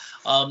now.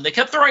 They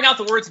kept throwing out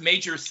the words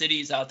major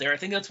cities out there. I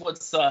think that's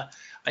what's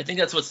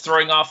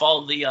throwing off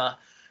all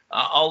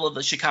of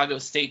the Chicago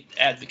State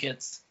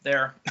advocates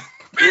there.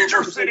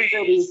 Major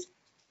cities.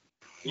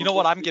 You know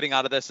what I'm getting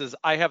out of this is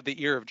I have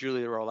the ear of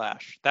Julia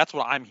Roll-Ash. That's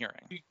what I'm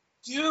hearing.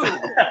 Dude,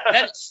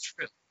 that is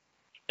true.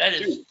 That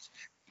is.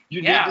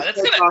 You Yeah, need to that's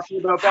start gonna- talking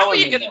about How are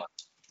you Bellingham. gonna?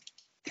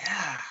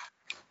 Yeah,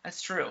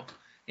 that's true.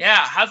 Yeah,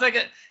 how's that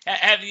gonna?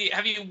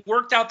 Have you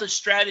worked out the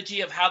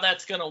strategy of how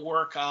that's gonna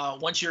work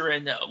once you're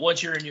in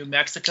New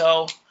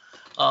Mexico?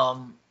 I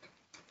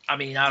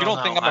mean, I don't know. You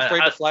don't think I'm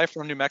afraid to fly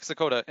from New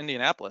Mexico to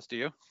Indianapolis, do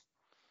you?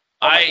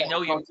 I know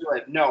you. Don't do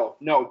it. No,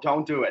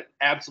 don't do it.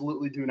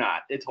 Absolutely do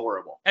not. It's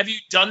horrible. Have you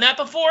done that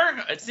before?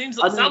 It sounds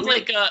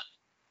like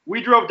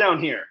We drove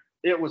down here.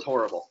 It was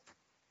horrible.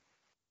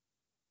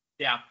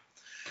 yeah.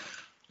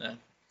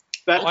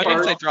 Best I didn't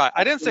part- say drive.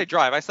 I didn't say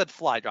drive. I said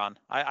fly, John.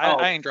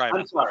 I ain't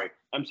driving.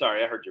 I'm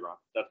sorry. I heard you wrong.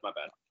 That's my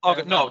bad.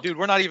 Okay, no, dude,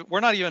 we're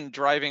not even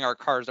driving our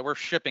cars. We're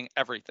shipping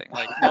everything.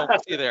 Like, no,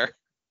 see there.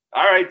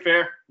 All right,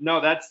 fair.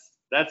 No,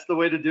 that's the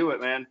way to do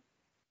it, man.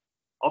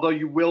 Although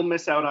you will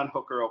miss out on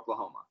Hooker,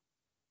 Oklahoma.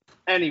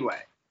 Anyway.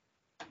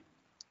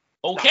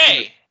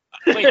 Okay.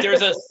 Wait,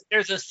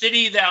 there's a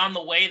city that on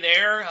the way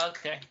there.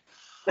 Okay.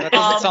 That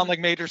doesn't sound like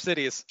major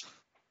cities.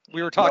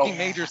 We were talking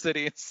major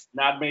cities.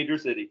 Not major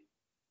city.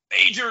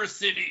 Major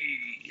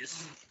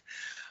cities.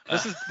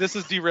 This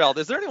is derailed.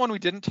 Is there anyone we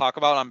didn't talk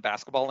about on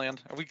Basketball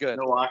Land? Are we good?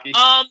 Milwaukee.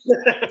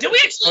 Did we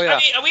actually? Oh, yeah.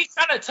 I mean, we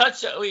kind of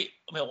touched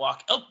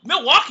Milwaukee. Oh,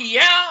 Milwaukee,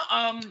 yeah.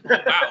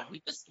 Wow,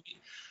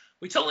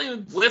 we totally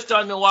whiffed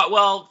on Milwaukee.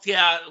 Well,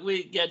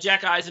 yeah,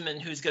 Jack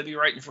Eisenman, who's going to be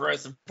writing for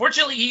us.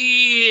 Unfortunately,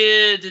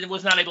 he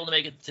was not able to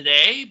make it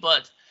today.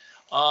 But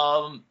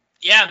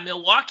yeah,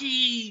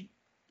 Milwaukee.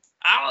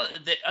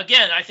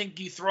 Again, I think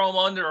you throw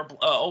them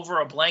over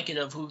a blanket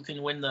of who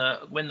can win the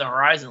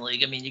Horizon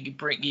League. I mean,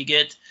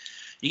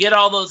 you get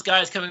all those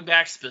guys coming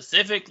back,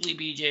 specifically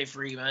BJ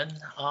Freeman.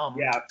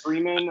 Yeah,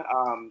 Freeman,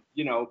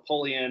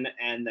 Pullian,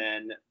 and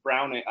then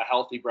Browning, a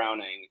healthy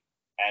Browning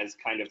as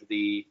kind of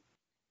the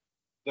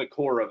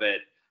core of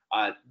it.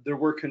 There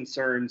were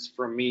concerns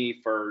from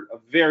me for a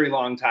very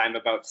long time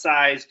about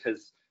size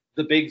because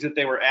the bigs that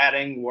they were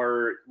adding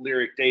were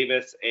Lyric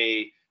Davis,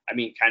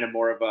 kind of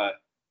more of a,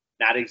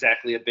 not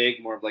exactly a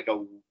big, more of like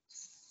a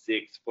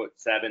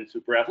 6'7"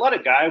 super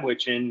athletic guy,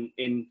 which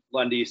in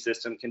Lundy's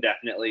system can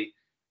definitely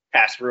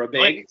pass for a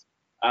big.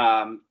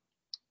 And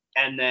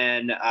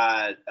then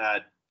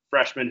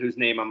freshman whose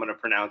name I'm going to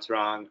pronounce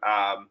wrong.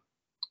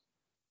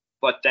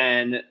 But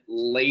then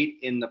late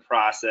in the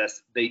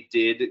process, they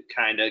did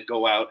kind of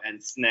go out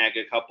and snag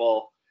a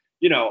couple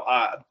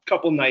a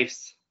couple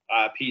nice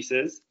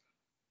pieces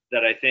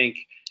that I think,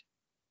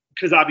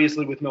 because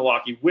obviously with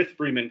Milwaukee, with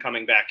Freeman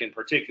coming back in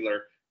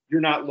particular,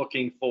 you're not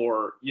looking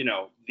for,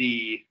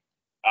 the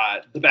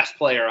best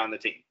player on the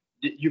team.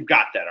 You've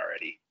got that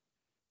already.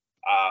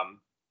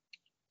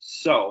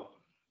 So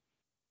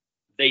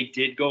they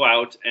did go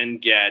out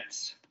and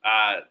get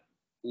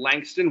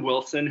Langston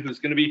Wilson, who's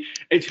going to be,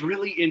 it's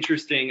really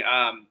interesting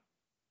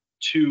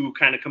to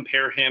kind of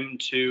compare him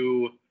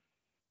to,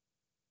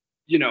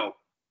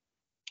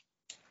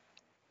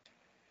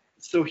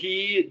 so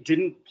he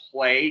didn't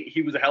play.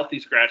 He was a healthy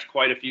scratch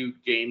quite a few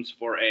games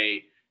for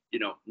a,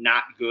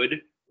 not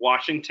good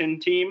Washington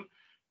team.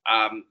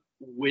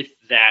 With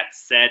that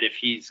said, if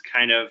he's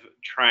kind of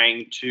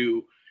trying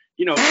to,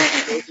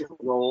 the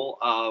role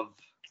of,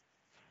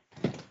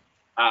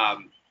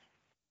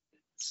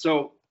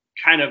 so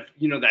kind of,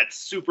 that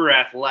super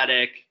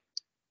athletic,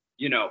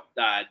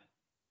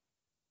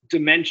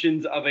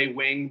 dimensions of a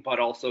wing, but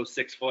also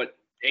 6'8",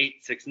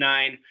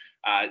 6'9",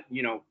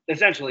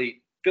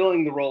 essentially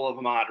filling the role of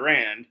Ahmad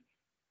Rand.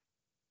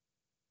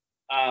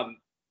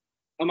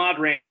 Ahmad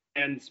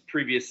Rand's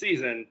previous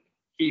season,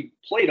 he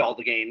played all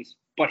the games,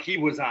 but he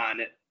was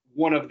on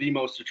one of the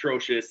most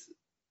atrocious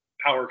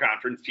power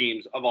conference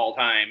teams of all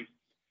time.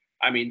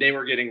 I mean, they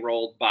were getting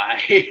rolled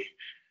by,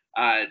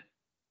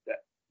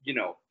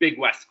 Big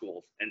West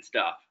schools and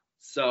stuff.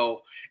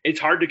 So it's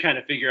hard to kind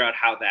of figure out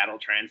how that'll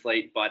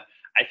translate, but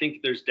I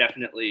think there's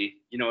definitely,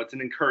 it's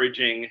an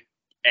encouraging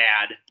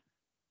ad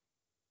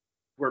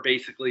where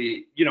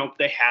basically,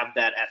 they have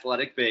that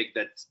athletic big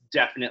that's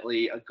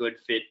definitely a good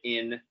fit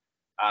in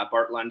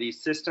Bart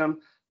Lundy's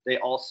system. They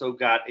also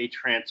got a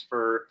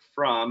transfer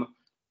from,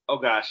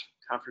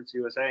 Conference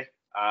USA,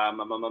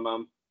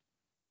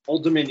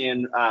 Old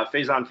Dominion,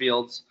 Faison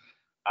Fields,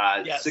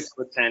 Yes.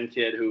 6'10"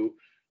 kid who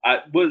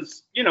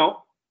was,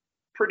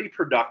 pretty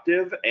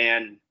productive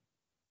and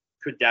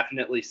could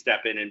definitely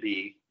step in and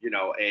be,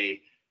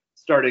 a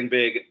starting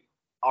big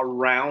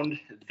around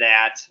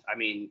that. I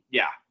mean,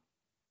 yeah,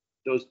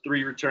 those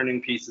three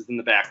returning pieces in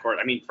the backcourt.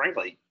 I mean,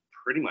 frankly,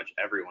 pretty much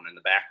everyone in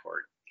the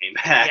backcourt came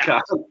back. Yeah.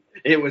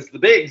 It was the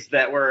bigs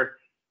that were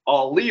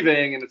all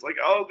leaving, and it's like,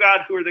 oh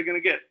God, who are they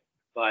going to get?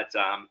 But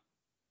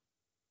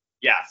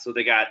so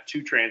they got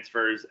two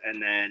transfers,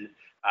 and then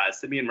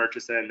Simeon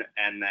Murchison,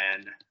 and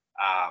then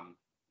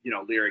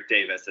Lyric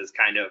Davis is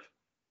kind of,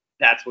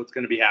 that's what's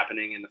going to be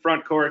happening in the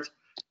front court.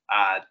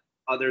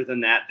 Other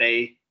than that,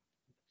 they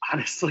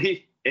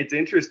honestly, it's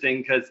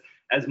interesting because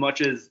as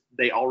much as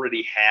they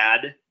already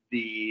had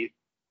the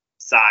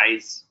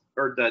size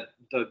or the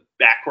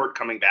backcourt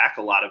coming back,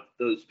 a lot of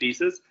those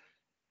pieces,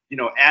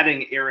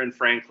 adding Aaron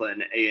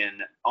Franklin,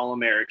 an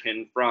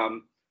All-American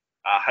from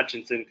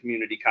Hutchinson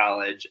Community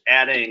College,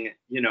 adding,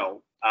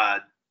 an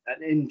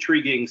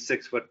intriguing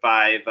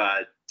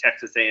 6'5"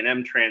 Texas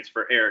A&M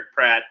transfer, Eric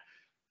Pratt,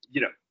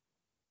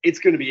 it's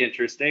going to be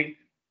interesting.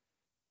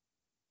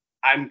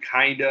 I'm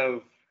kind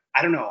of,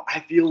 I don't know.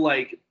 I feel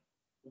like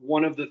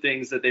one of the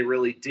things that they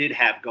really did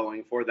have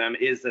going for them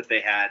is that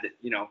they had,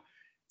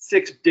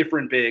 6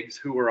 different bigs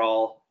who were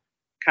all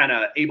kind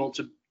of able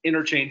to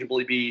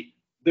interchangeably be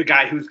the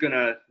guy who's going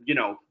to,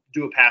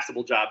 do a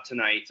passable job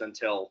tonight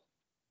until,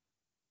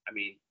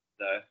 the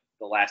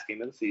last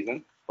game of the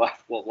season.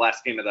 Well,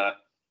 last game of their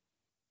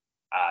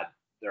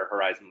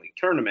Horizon League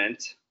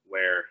tournament,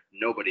 where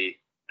nobody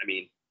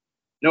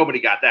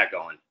got that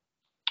going.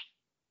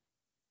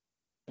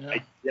 Yeah.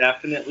 I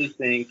definitely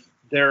think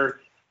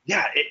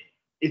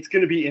it's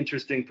going to be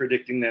interesting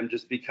predicting them,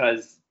 just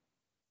because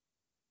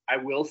I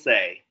will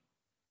say,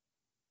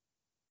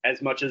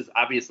 as much as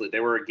obviously they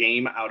were a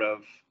game out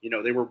of,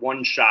 they were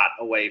one shot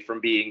away from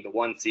being the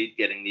 1 seed,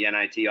 getting the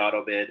NIT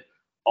auto bid,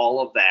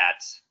 all of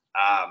that,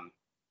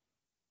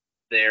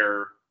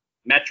 their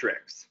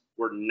metrics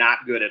were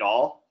not good at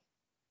all.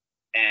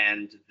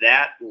 And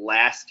that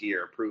last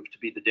year proved to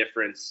be the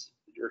difference,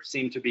 or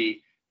seemed to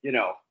be,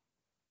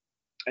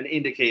 an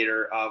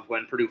indicator of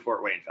when Purdue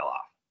Fort Wayne fell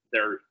off.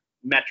 Their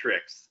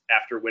metrics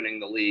after winning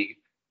the league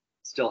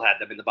still had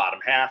them in the bottom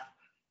half.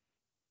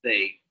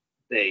 They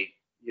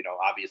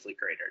obviously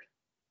cratered.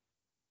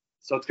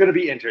 So it's going to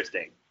be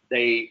interesting.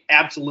 They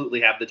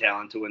absolutely have the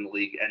talent to win the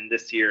league. And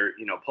this year,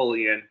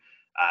 Pullian,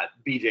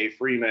 BJ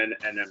Freeman,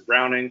 and then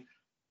Browning,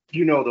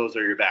 those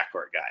are your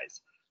backcourt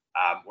guys.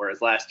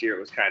 Whereas last year it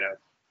was kind of,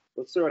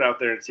 let's throw it out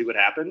there and see what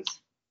happens.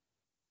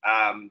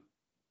 And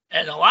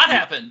a lot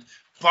happened.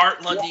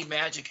 Bart Lundy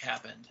magic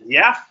happened.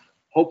 Yeah.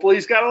 Hopefully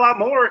he's got a lot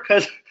more,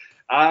 because,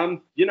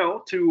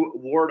 to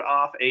ward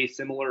off a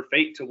similar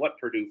fate to what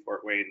Purdue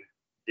Fort Wayne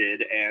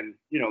did. And,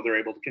 they're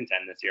able to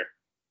contend this year.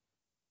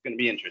 It's going to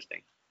be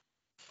interesting.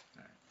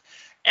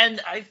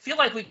 And I feel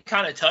like we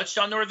kind of touched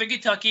on Northern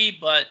Kentucky,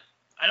 but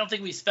I don't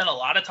think we spent a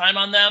lot of time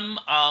on them,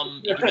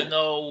 even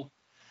though,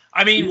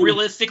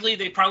 realistically,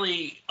 they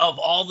probably, of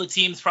all the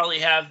teams, probably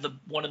have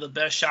one of the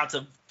best shots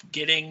of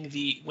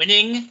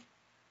winning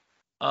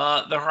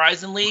the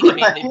Horizon League.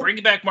 They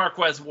bring back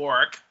Marquez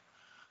Warwick.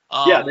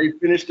 They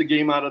finished a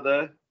game out of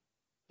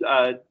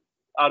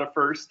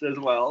first as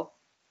well.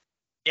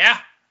 Yeah,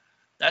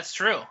 that's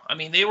true. I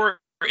mean, they were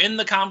in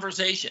the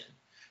conversation.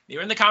 They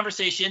were in the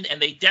conversation, and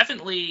they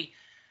definitely,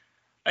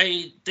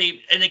 the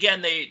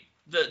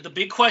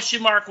big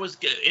question mark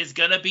is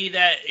going to be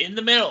that in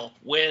the middle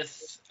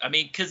with, I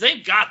mean, because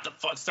they've got the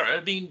start. I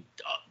mean,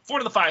 4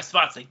 of the 5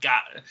 spots they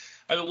got.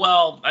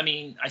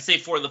 I say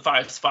 4 of the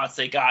 5 spots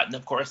they got, and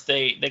of course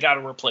they got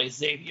to replace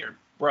Xavier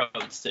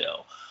Rhodes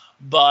still.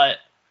 But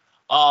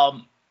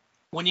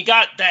when you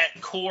got that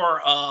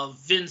core of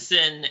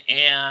Vincent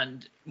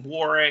and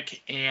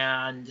Warwick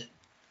and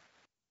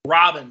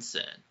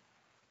Robinson,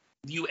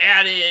 you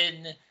add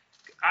in,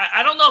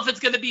 I don't know if it's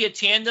going to be a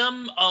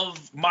tandem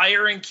of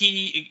Meyer and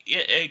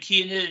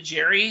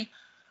Kianidajeri.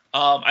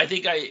 I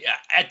think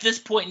at this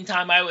point in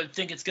time, I would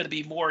think it's going to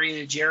be more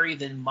Jerry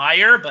than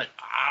Meyer, but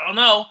I don't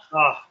know.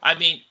 I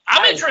mean,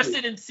 I'm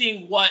interested in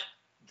seeing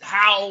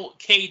how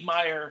Cade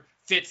Meyer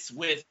fits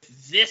with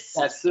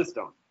that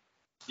system.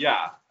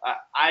 Yeah,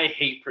 I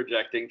hate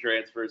projecting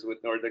transfers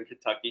with Northern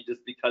Kentucky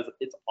just because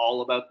it's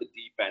all about the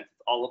defense.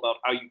 It's all about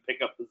how you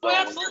pick up the zone. Oh,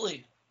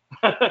 absolutely.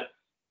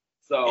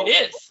 So it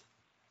is.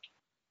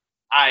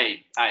 I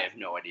have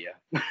no idea.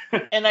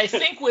 And I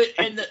think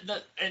I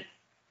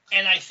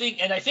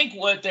think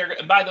what they're.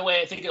 By the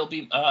way, I think it'll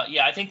be.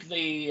 I think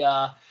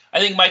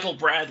Michael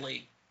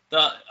Bradley,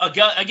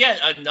 again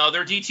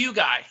another D2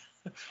 guy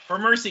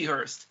from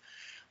Mercyhurst.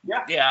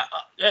 Yeah.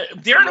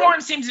 Darren Horn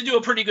seems to do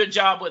a pretty good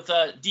job with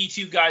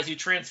D2 guys who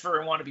transfer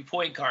and want to be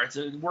point guards.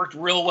 It worked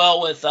real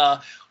well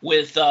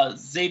with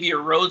Xavier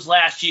Rhodes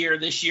last year.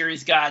 This year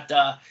he's got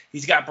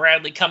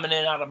Bradley coming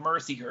in out of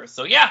Mercyhurst.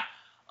 So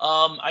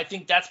I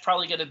think that's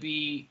probably going to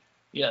be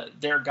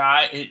their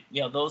guy.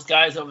 Those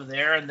guys over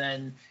there, and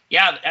then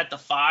at the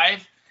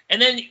 5,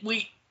 and then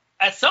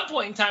at some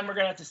point in time we're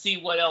going to have to see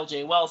what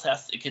LJ Wells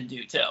can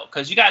do too,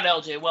 because you got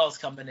LJ Wells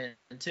coming in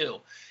too.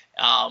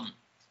 I'm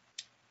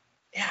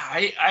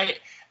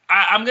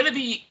going to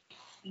be,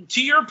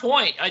 to your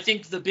point, I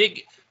think the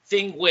big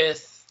thing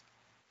with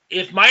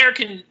if Meyer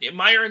and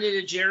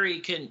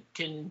Idajeri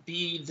can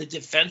be the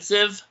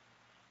defensive,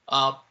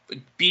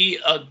 be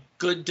a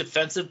good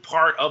defensive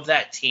part of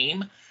that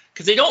team,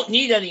 because they don't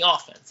need any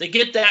offense. They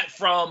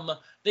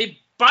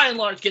by and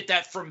large get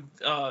that from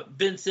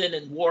Vincent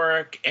and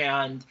Warwick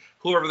and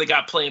whoever they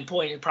got playing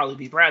point. It'd probably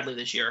be Bradley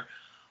this year.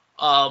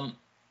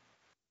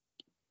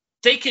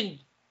 They can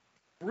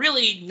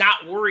really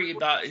not worry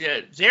about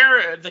it.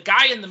 The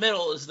guy in the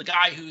middle is the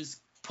guy who's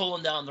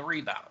pulling down the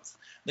rebounds.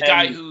 The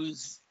guy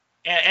who's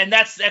and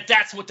that's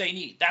what they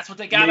need. That's what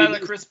they got out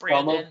of Chris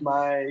Brandon. Some of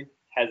my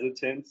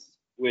hesitance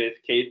with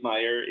Cade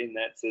Meyer in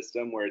that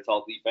system where it's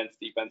all defense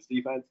is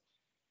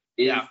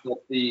that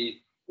the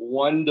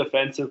one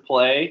defensive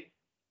play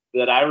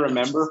that I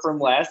remember from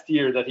last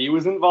year that he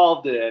was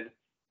involved in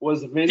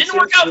was Vincent didn't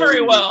work out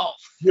very well.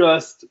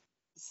 Just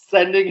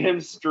sending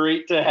him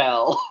straight to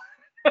hell.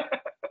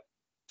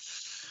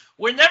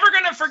 We're never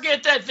going to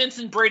forget that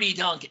Vincent Brady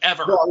dunk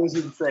ever. That was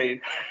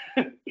insane.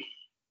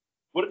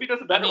 What if he does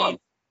a better one?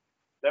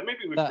 That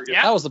maybe we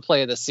forget. That was the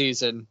play of the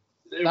season.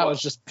 That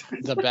was just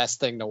the best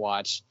thing to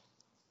watch.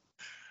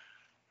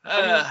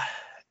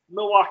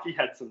 Milwaukee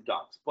had some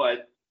dunks,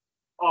 but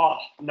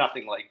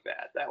nothing like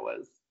that. That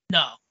was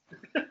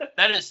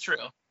that is true.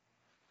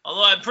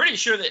 Although I'm pretty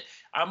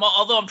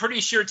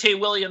sure Tay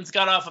Williams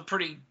got off a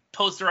pretty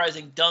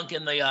posterizing dunk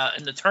in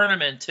the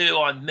tournament too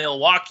on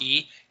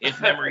Milwaukee, if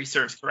memory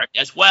serves correct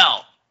as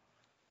well.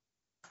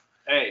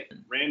 Hey,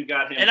 Rand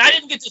got him. And I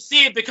didn't get to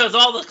see it because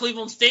all the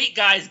Cleveland State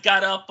guys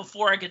got up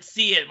before I could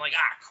see it. I'm like,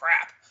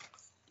 crap.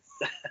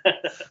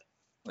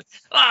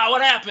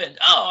 What happened?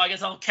 Oh, I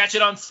guess I'll catch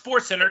it on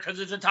SportsCenter because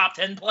it's a top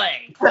 10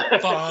 play.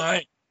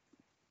 Fine.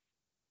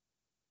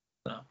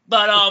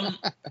 But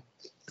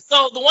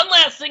so the one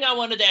last thing I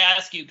wanted to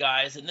ask you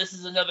guys, and this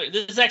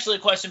is actually a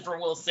question for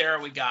Will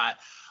Sarah we got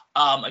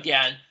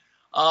again.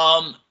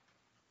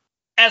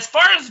 As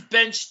far as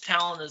bench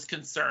talent is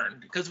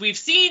concerned, because we've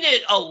seen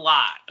it a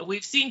lot.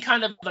 We've seen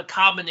kind of a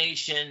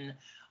combination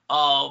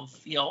of,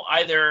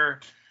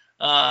 either,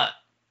 lower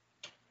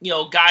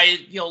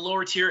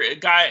tier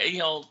guys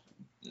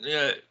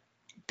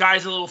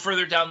a little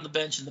further down the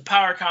bench in the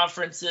power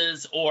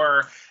conferences,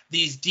 or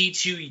these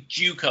D2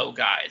 JUCO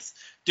guys.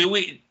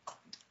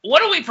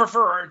 What do we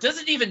prefer?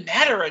 Does it even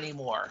matter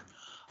anymore?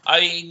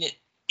 I mean,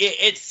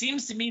 it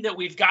seems to me that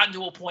we've gotten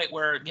to a point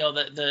where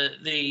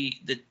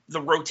the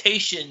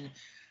rotation.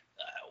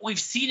 We've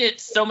seen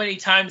it so many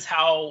times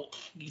how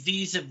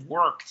these have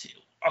worked.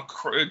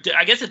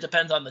 I guess it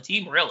depends on the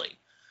team, really.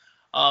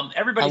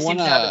 Everybody seems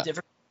to have a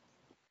different.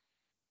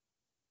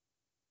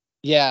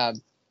 Yeah,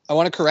 I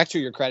want to correct who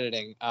you're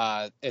crediting.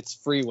 It's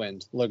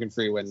Freewind, Logan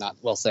Freewind, not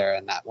Will Sarah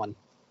in that one.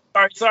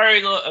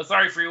 Sorry,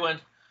 Freewind.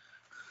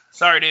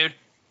 Sorry, dude.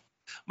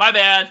 My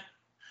bad.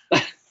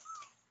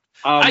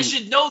 I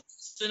should know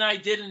this, and I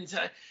didn't.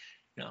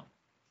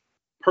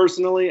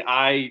 Personally,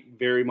 I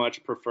very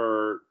much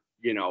prefer,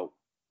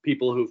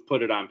 people who've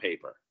put it on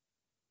paper,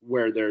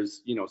 where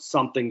there's,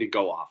 something to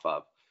go off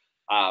of.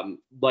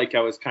 Like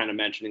I was kind of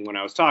mentioning when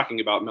I was talking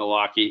about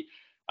Milwaukee,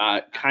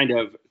 kind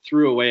of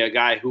threw away a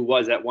guy who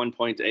was at one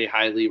point a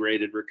highly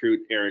rated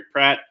recruit, Eric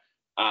Pratt,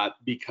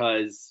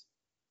 because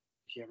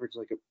he averaged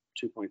like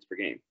 2 points per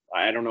game.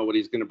 I don't know what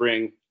he's going to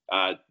bring.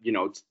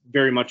 It's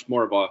very much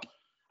more of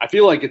I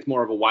feel like it's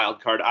more of a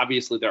wild card.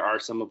 Obviously, there are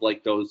some of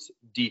like those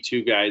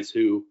D2 guys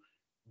who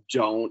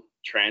don't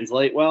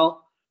translate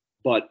well,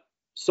 but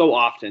so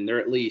often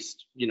they're at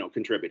least,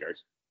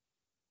 contributors.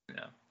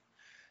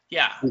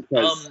 Yeah.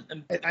 Because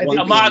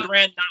Ahmad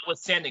Rand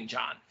notwithstanding,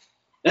 John.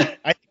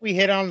 I think we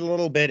hit on it a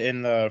little bit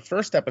in the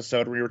first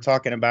episode where we were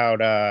talking about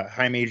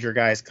high major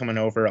guys coming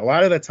over. A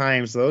lot of the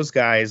times those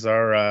guys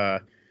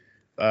are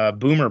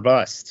boom or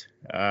bust.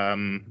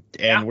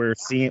 We're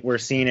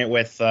seeing it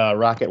with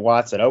Rocket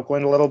Watts at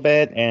Oakland a little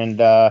bit, and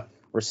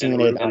we're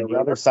seeing it on the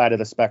other side of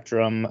the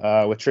spectrum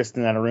with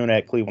Tristan Enaruna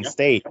at Cleveland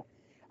State.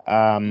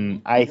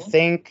 I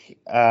think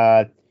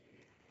I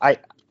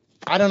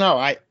don't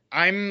know.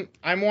 I'm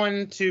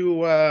one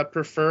to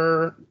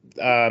prefer,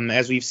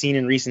 as we've seen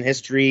in recent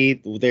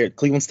history,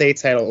 Cleveland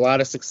State's had a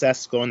lot of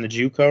success going the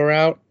JUCO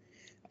route,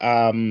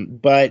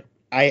 but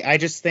I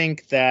just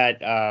think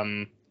that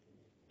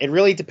it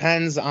really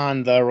depends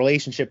on the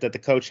relationship that the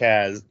coach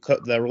has,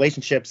 the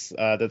relationships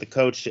that the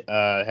coach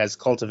has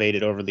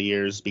cultivated over the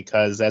years.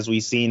 Because as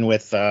we've seen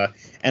with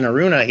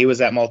Enaruna, he was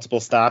at multiple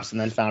stops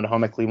and then found a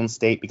home at Cleveland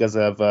State because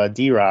of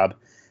D-Rob.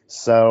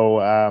 So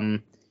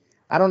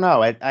I don't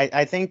know.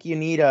 I think you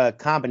need a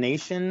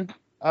combination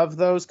of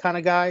those kind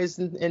of guys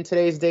in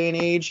today's day and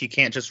age. You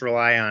can't just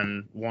rely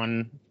on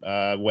one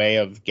way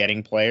of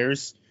getting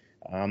players.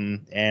 I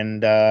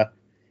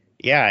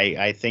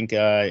think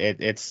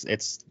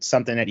it's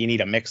something that you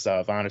need a mix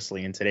of,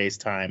 honestly, in today's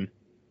time.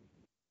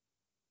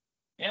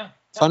 Yeah.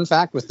 Fun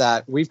fact with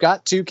that, we've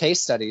got 2 case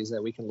studies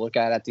that we can look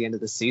at the end of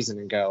the season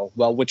and go,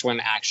 well, which one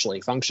actually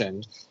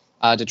functioned?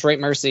 Detroit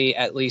Mercy,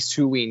 at least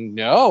who we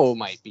know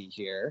might be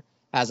here,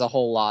 has a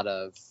whole lot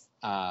of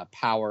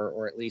power,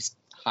 or at least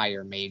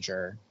higher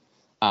major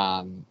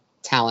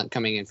talent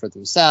coming in for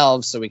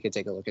themselves. So we could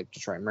take a look at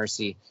Detroit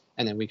Mercy,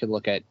 and then we could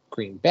look at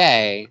Green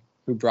Bay,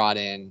 who brought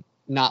in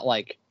not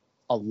like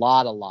a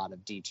lot of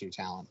D2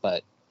 talent,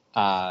 but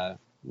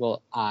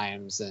Will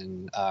Imes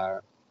and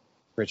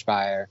Rich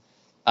Beyer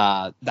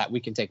that we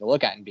can take a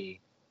look at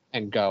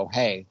and go,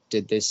 hey,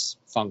 did this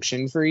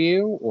function for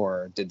you,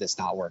 or did this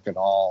not work at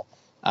all?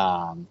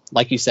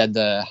 Like you said,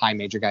 the high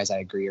major guys, I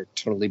agree, are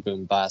totally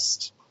boom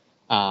bust.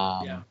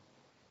 I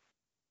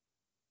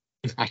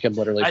could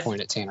literally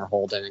point at Tanner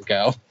Holden and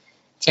go,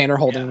 Tanner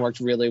Holden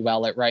worked really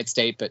well at Wright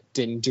State, but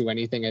didn't do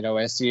anything at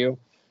OSU.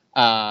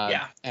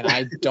 And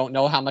I don't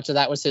know how much of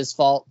that was his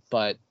fault,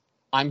 but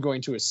I'm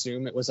going to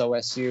assume it was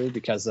OSU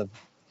because of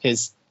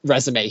his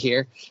resume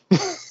here.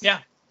 Yeah.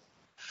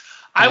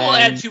 I will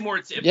add 2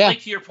 more.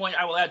 Like to your point,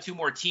 I will add 2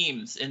 more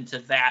teams into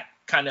that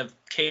kind of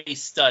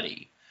case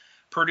study.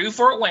 Purdue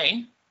Fort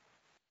Wayne,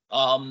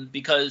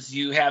 because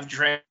you have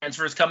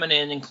transfers coming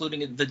in,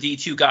 including the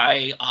D2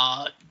 guy,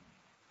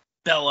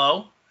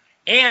 Bello,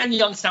 and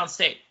Youngstown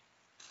State,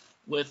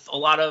 with a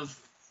lot of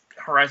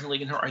Horizon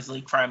League and Horizon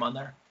League crime on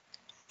there.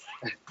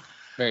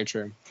 Very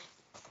true.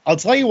 I'll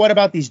tell you what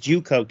about these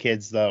JUCO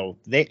kids, though.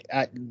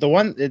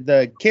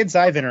 The kids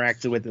I've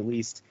interacted with, at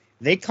least,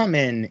 they come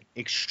in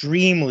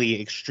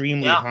extremely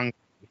hungry,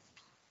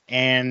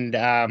 and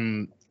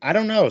I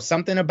don't know,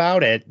 something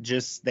about it.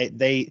 Just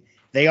they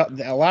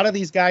a lot of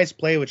these guys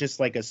play with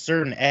just like a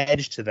certain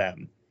edge to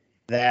them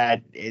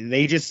that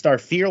they just are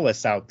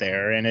fearless out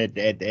there, and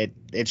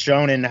it's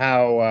shown in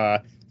how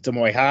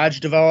Demoy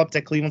Hodge developed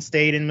at Cleveland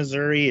State in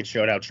Missouri. It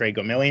showed how Trey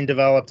Gomillion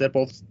developed at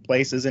both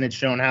places, and it's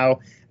shown how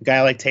a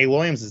guy like Tay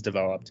Williams has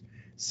developed.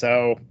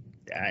 So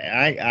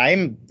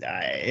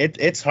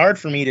it's hard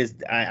for me to.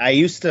 I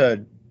used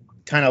to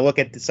kind of look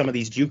at some of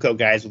these JUCO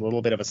guys with a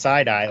little bit of a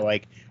side eye,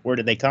 like where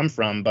did they come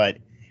from? But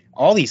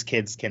all these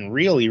kids can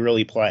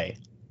really play.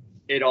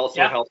 It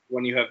also helps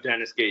when you have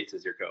Dennis Gates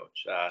as your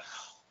coach.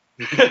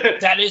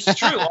 That is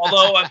true.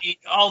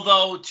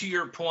 Although to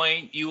your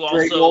point, you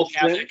also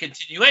have a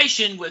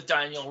continuation with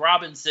Daniel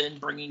Robinson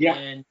bringing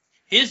in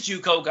his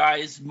JUCO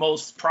guys,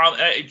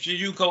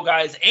 JUCO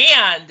guys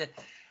and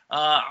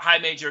high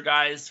major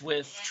guys,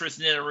 with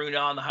Tristan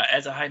Enaruna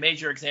as a high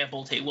major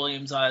example, Tay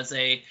Williams as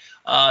a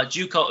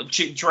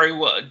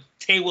JUCO,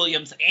 Tay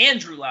Williams and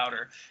Drew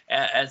Lauder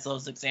as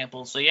those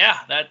examples. So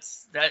that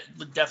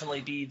would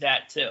definitely be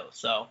that too.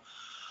 So.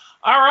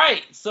 All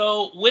right.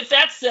 So with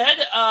that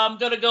said, we're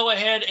going to go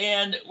ahead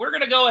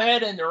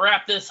and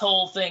wrap this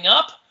whole thing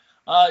up.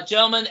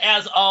 Gentlemen,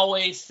 as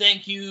always,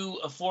 thank you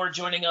for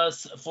joining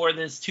us for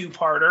this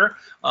 2-parter.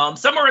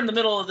 Somewhere in the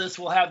middle of this,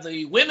 we'll have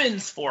the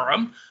women's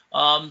forum.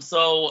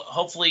 So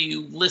hopefully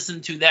you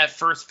listened to that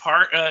first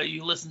part.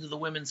 You listened to the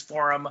women's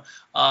forum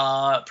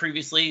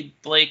previously.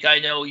 Blake, I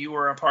know you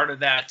were a part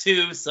of that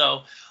too.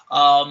 So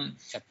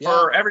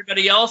for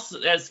everybody else,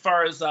 as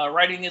far as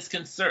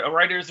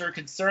writers are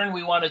concerned,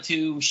 we wanted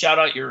to shout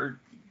out your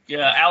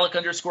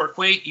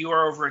Alec_Quate. You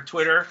are over at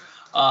Twitter.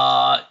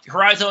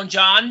 Horizon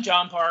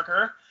John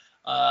Parker.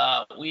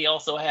 We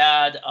also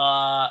had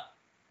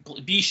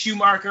B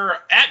Schumacher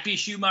at B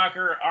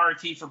Schumacher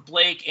RT for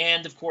Blake,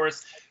 and of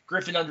course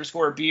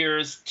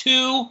Griffin_beers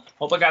 2.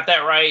 Hope I got that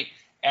right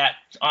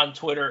on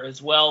Twitter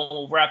as well.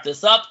 We'll wrap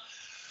this up.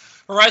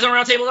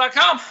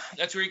 HorizonRoundtable.com.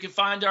 That's where you can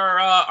find our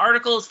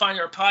articles, find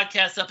our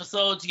podcast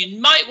episodes. You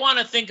might want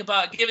to think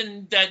about,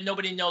 given that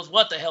nobody knows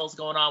what the hell's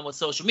going on with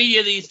social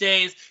media these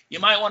days, you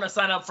might want to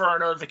sign up for our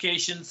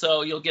notifications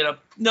so you'll get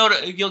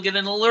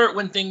an alert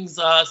when things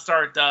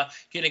start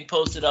getting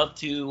posted up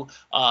to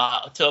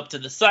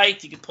the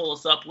site. You can pull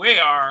us up. We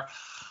are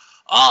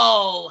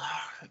all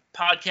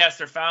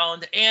podcasts are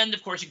found, and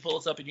of course you can pull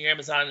us up in your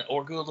Amazon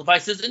or Google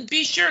devices. And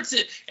be sure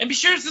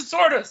to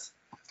support us.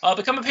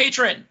 Become a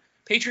patron.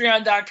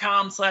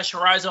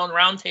 Patreon.com/Horizon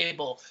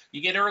Roundtable.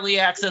 You get early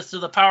access to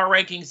the power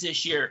rankings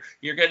this year.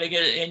 You're gonna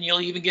get it, and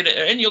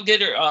you'll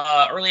get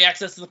early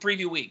access to the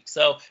preview week.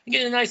 So you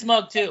get a nice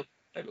mug too,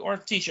 or a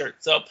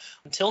t-shirt. So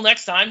until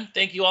next time,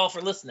 thank you all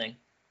for listening.